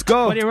go.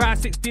 But they at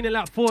 16 in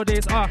like 4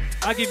 days.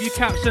 I give you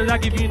captions, I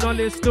give you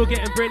knowledge. Still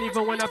getting brain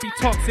even when I be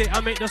toxic.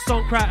 I make the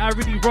song cry, I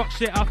really rock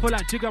shit. I feel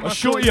like Jigga, my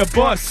shorty a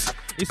boss.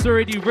 It's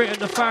already written,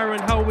 the fire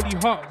and hell really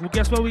hot. Well,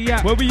 guess where we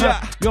at?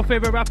 Your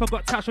favorite rapper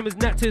got touched from his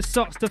neck to his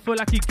socks to feel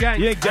like he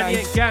gang. Yeah, gang. And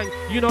he ain't gang.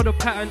 You know the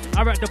pattern.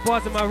 I write the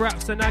bars in my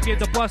raps and I give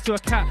the bars to a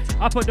cat.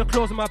 I put the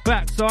claws on my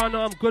back so I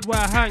know I'm good where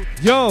I hang.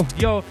 Yo,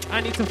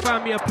 I need to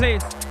find me a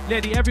place.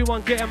 Lady,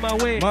 everyone get in my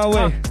way.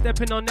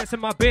 Stepping on next to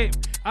my babe.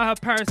 I heard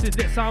Paris is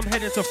lit, so I'm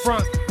heading to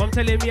France. Mom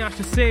telling me I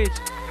should sage.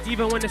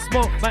 Even when it's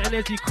smoke, my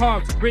energy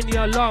calm. Ring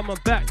the alarm, I'm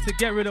back to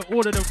get rid of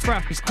all of them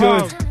fraps. It's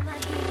calm.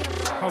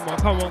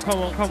 Come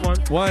on.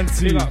 1,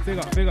 2.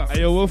 Big up.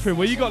 Hey, yo, Wilfred,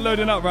 what you got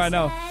loading up right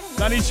now?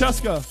 Danny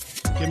Chaska.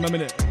 Give him a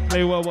minute.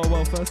 Play well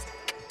first.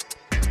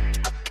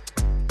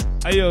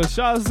 Hey, yo,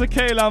 shout out to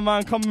Kaylan,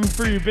 man, coming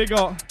through. Big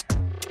up.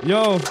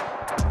 Yo.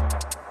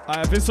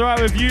 Alright, if it's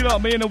alright with you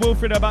lot, me and the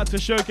Wilfred are about to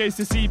showcase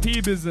the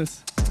CP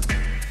business.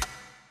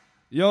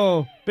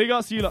 Yo, big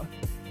ups to you lot.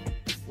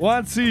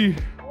 1, 2.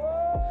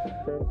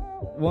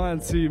 1,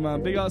 2,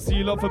 man. Big ups to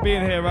you lot for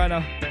being here right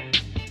now.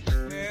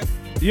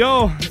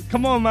 Yo,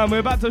 come on, man. We're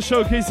about to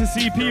showcase the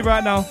CP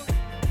right now.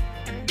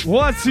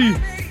 1, 2.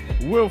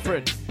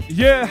 Wilfred.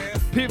 Yeah,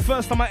 Pit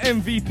first, I'm my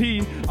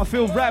MVP. I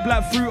feel ripe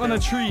like fruit on a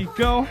tree.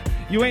 Girl,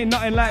 you ain't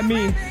nothing like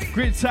me.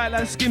 Grit tight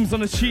like skims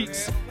on the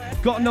cheeks.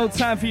 Got no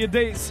time for your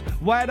dates.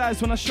 Wide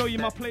eyes when I show you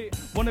my plate.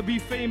 Wanna be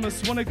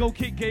famous, wanna go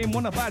kick game.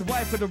 Want a bad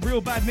wife with a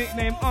real bad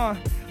nickname. I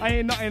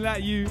ain't nothing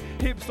like you.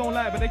 Hips don't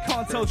lie, but they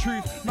can't tell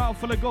truth. Mouth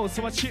full of gold,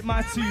 so I chip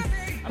my tooth.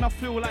 And I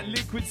feel like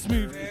liquid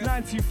smooth.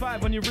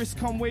 925 on your wrist,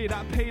 come weigh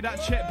that. Pay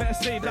that check, better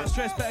save that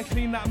stress. Better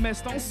clean that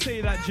mess, don't say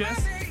that,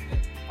 Jess.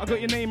 I got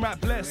your name right,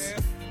 bless.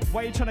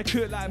 Why you trying to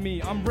cook like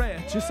me? I'm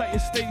rare, just like your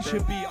steak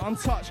should be.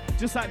 Untouched,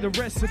 just like the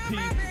recipe.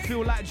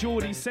 Feel like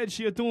Geordie said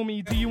she adore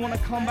me. Do you want to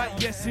come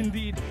back? Yes,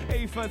 indeed.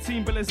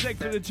 A13, Bill Zeg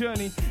for the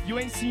journey. You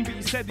ain't seen, but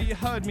you said that you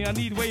heard me. I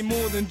need way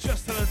more than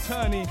just an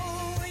attorney.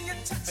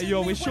 Hey,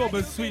 yo, we're short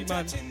but sweet,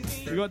 man.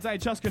 We got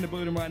Chaska in the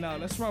building right now.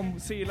 Let's run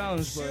City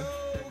Lounge, bro.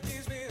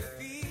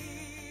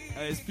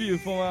 Hey, it's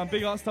beautiful, man.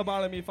 Big ups to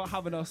Balami for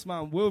having us,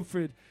 man.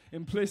 Wilfred,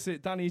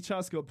 Implicit, Danny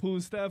Chaska, Paul,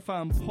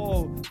 Stephan,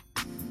 Paul.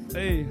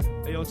 Hey,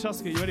 yo,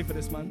 Chaska, you ready for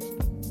this, man?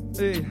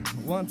 Hey,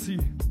 1, 2.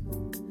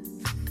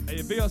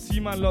 Hey, big ups to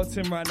you, man, locked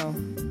in right now.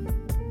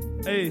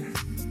 Hey,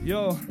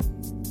 yo,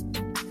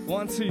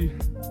 1, 2.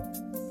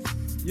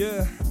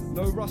 Yeah,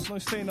 no rust, no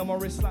stain on my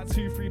wrist, like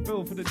 2-3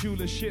 bill for the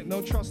jeweler shit.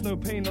 No trust, no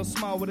pain, no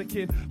smile with a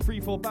kid.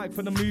 3-4 bag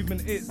for the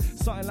movement,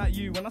 it's something like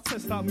you. When I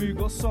test that mood,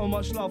 got so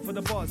much love for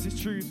the bars, it's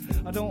true.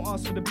 I don't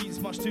ask for the beats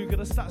much too,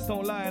 cause the stats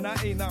don't lie and I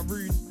ain't that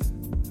rude.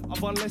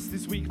 I've won less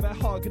this week, better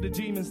hard cause the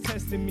demons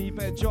testing me.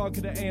 Better jar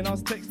cause the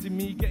A&R's texting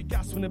me. Get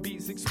gas when the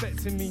beat's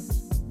expecting me.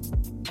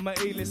 I'm an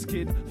A-list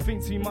kid,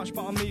 think too much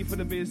but I'm made for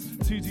the biz.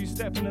 2-2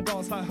 step in the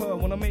dance like her.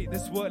 Wanna make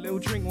this work, little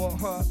drink won't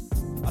hurt.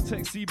 I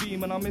text CB,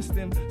 man, I missed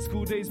him.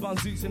 School days, bun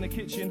zoots in the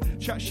kitchen.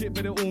 Chat shit,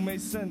 but it all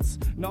made sense.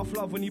 Enough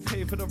love when you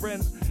pay for the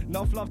rent.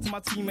 Enough love to my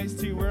teammates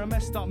too. We're a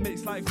messed up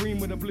mix like green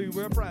with a blue.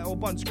 We're a bright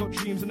old bunch, got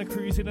dreams and a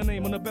cruise. The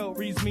name on the belt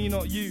reads me,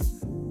 not you.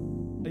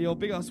 Hey, yo,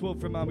 big ass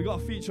Wilfred, man. We got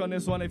a feature on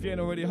this one if you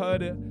ain't already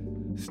heard it.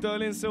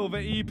 Sterling Silver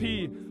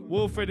EP,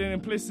 Wilfred and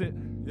Implicit.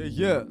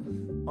 Yeah.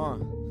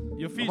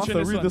 You're featuring I have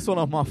to read this one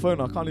off my phone.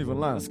 I can't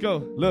even lie. Let's go.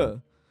 Look.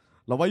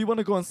 Like, why you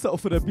wanna go and settle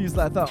for the beats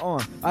like that?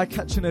 I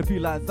catching a beat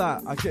like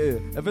that. I get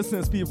it. Ever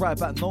since be right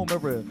back, no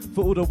merit.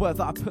 For all the work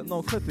that I put,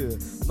 no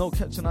credit. No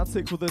catching, I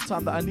take all the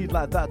time that I need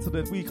like that. To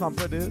the week I'm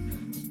ready.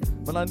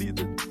 When I need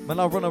it, when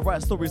I run and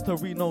write stories to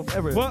read no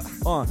error.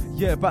 What?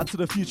 Yeah, back to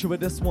the future with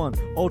this one.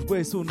 Old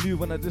way so new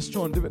when I just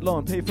strong, do it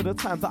long. Pay for the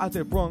time that I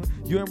did wrong.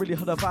 You ain't really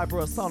heard a vibe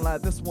or a sound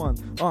like this one.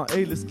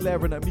 A-list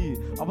glaring at me.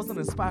 I wasn't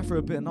inspired for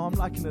a bit, now I'm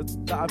liking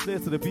it that I play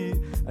to the beat.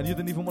 And you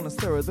didn't even want to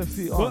stare at the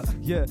feet.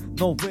 Yeah,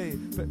 no way.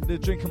 But they're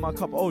drinking my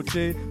cup,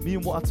 OJ. Me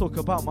and what I talk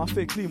about, my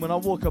fit clean. When I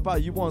walk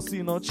about, you won't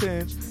see no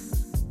change.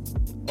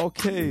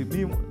 Okay,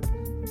 me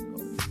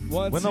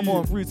when I'm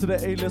on route to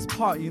the A-list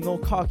party, no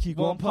khaki,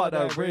 go and part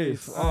that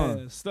rave.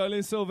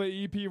 Sterling Silver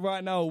EP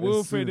right now,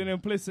 Wilfred and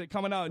Implicit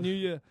coming out New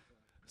Year.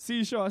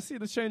 Ceesho, I see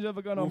the change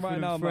ever going on right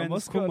now, man.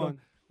 What's going on?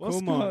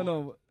 What's going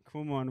on?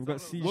 Come on, we've got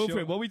Ceesho.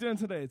 Wilfred, what are we doing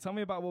today? Tell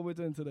me about what we're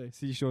doing today.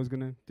 Ceesho's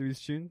gonna do his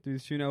tune,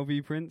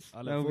 LV Prince.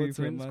 LV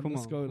Prince, come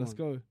on. Let's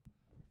go.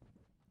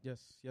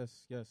 Yes.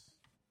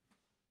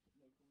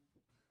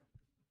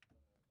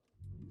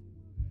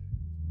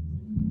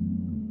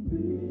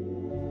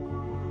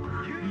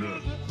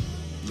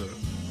 Look,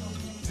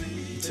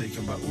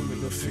 taking back all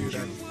of the food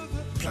and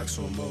plaques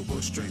on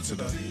mobile straight to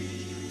the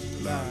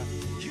line.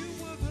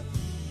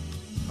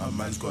 Our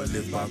man's gotta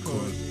live by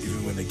code,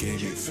 even when the game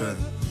ain't fair.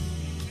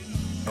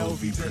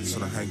 LV prints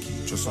on a hanky,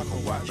 just like a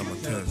white on my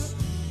tears.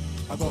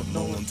 I got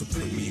no one to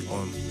put me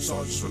on, so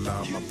I'll just rely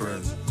on my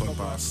breads. God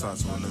by our side,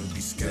 so I'll never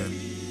be scared.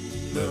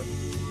 Look,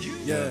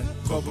 yeah,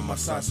 God by my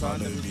side, so I'll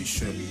never be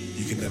shit.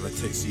 You can never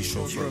take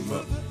Ceesho for a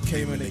muck.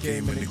 Came in the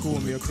game and they call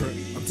me a crook.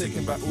 I'm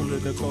taking back all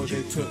of the gold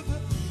they took.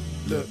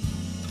 Look,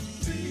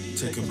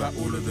 taking back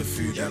all of the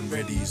food and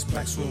readies.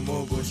 Blacks will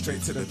mobile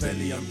straight to the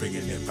belly. I'm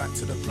bringing it back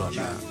to the plot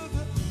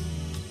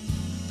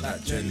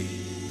like jelly.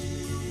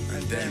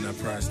 And then a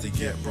price to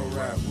get bro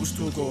right. We'll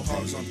still go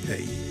hard on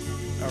pay.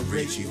 And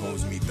Rachie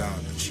holds me down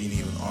and she didn't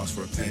even ask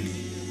for a penny.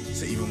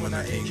 So even when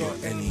I ain't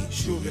got any,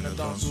 she'll be in a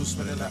dance all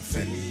smelling like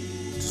Fendi.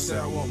 To say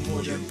I want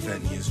more than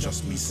plenty is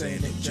just me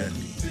saying it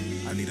gently.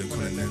 I need a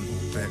continental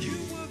Bentley,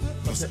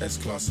 plus the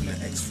S-Class and the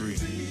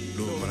X3.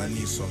 Lord, when I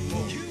need some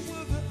more.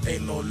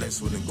 Ain't no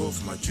less wouldn't go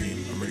for my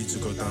dream. I'm ready to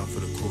go down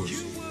for the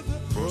cause.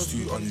 Bro's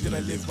too on, he's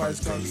gonna live by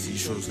his guns.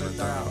 Ceesho's gonna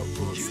die out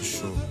abroad for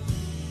sure.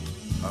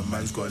 A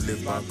man's gotta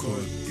live by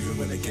code, even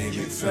when the game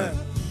ain't fair.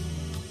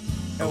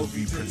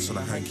 LV prints on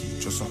a hanky,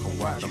 just like I'm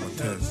white on my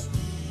tears.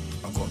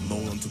 I got no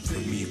one to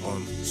put me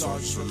on, so I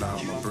just rely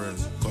on my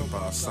breads. God by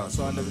our side,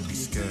 so I'll never be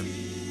scared.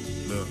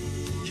 Look,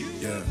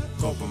 yeah,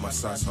 God by my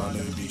side, so I'll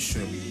never be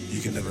shook.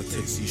 You can never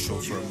take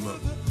Ceesho for a muck.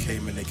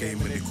 Came in the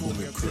game and they call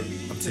me a crook.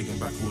 I'm taking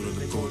back all of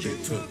the gold they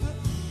took.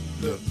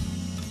 Look,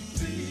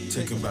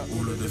 taking back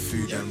all of the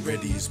food and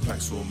readies.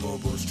 Packs all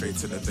mobile, straight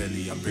to the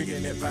belly. I'm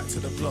bringing it back to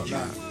the block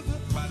like.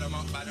 Bad them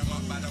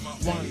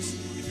up once.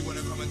 If you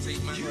wanna come and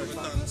take man with a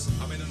dance,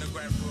 I've been on the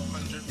grind for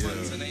 100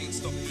 months and I ain't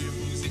stopped doing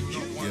music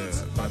not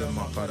once. Yeah, bad them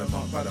up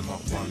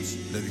once.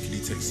 Never could he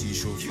take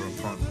Ceesho for a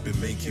punt. Been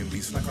making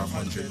beats for like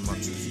 100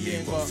 months. If he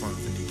ain't got fun,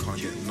 then he can't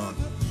get none.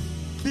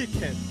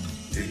 Dickhead.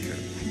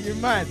 You're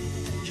mad.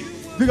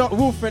 Big up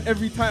Wilfred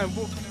every time.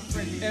 Wilfred and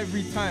friends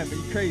every time. Are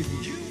you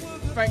crazy?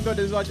 Thank God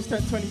as well, I just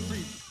turned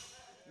 23.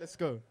 Let's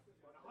go.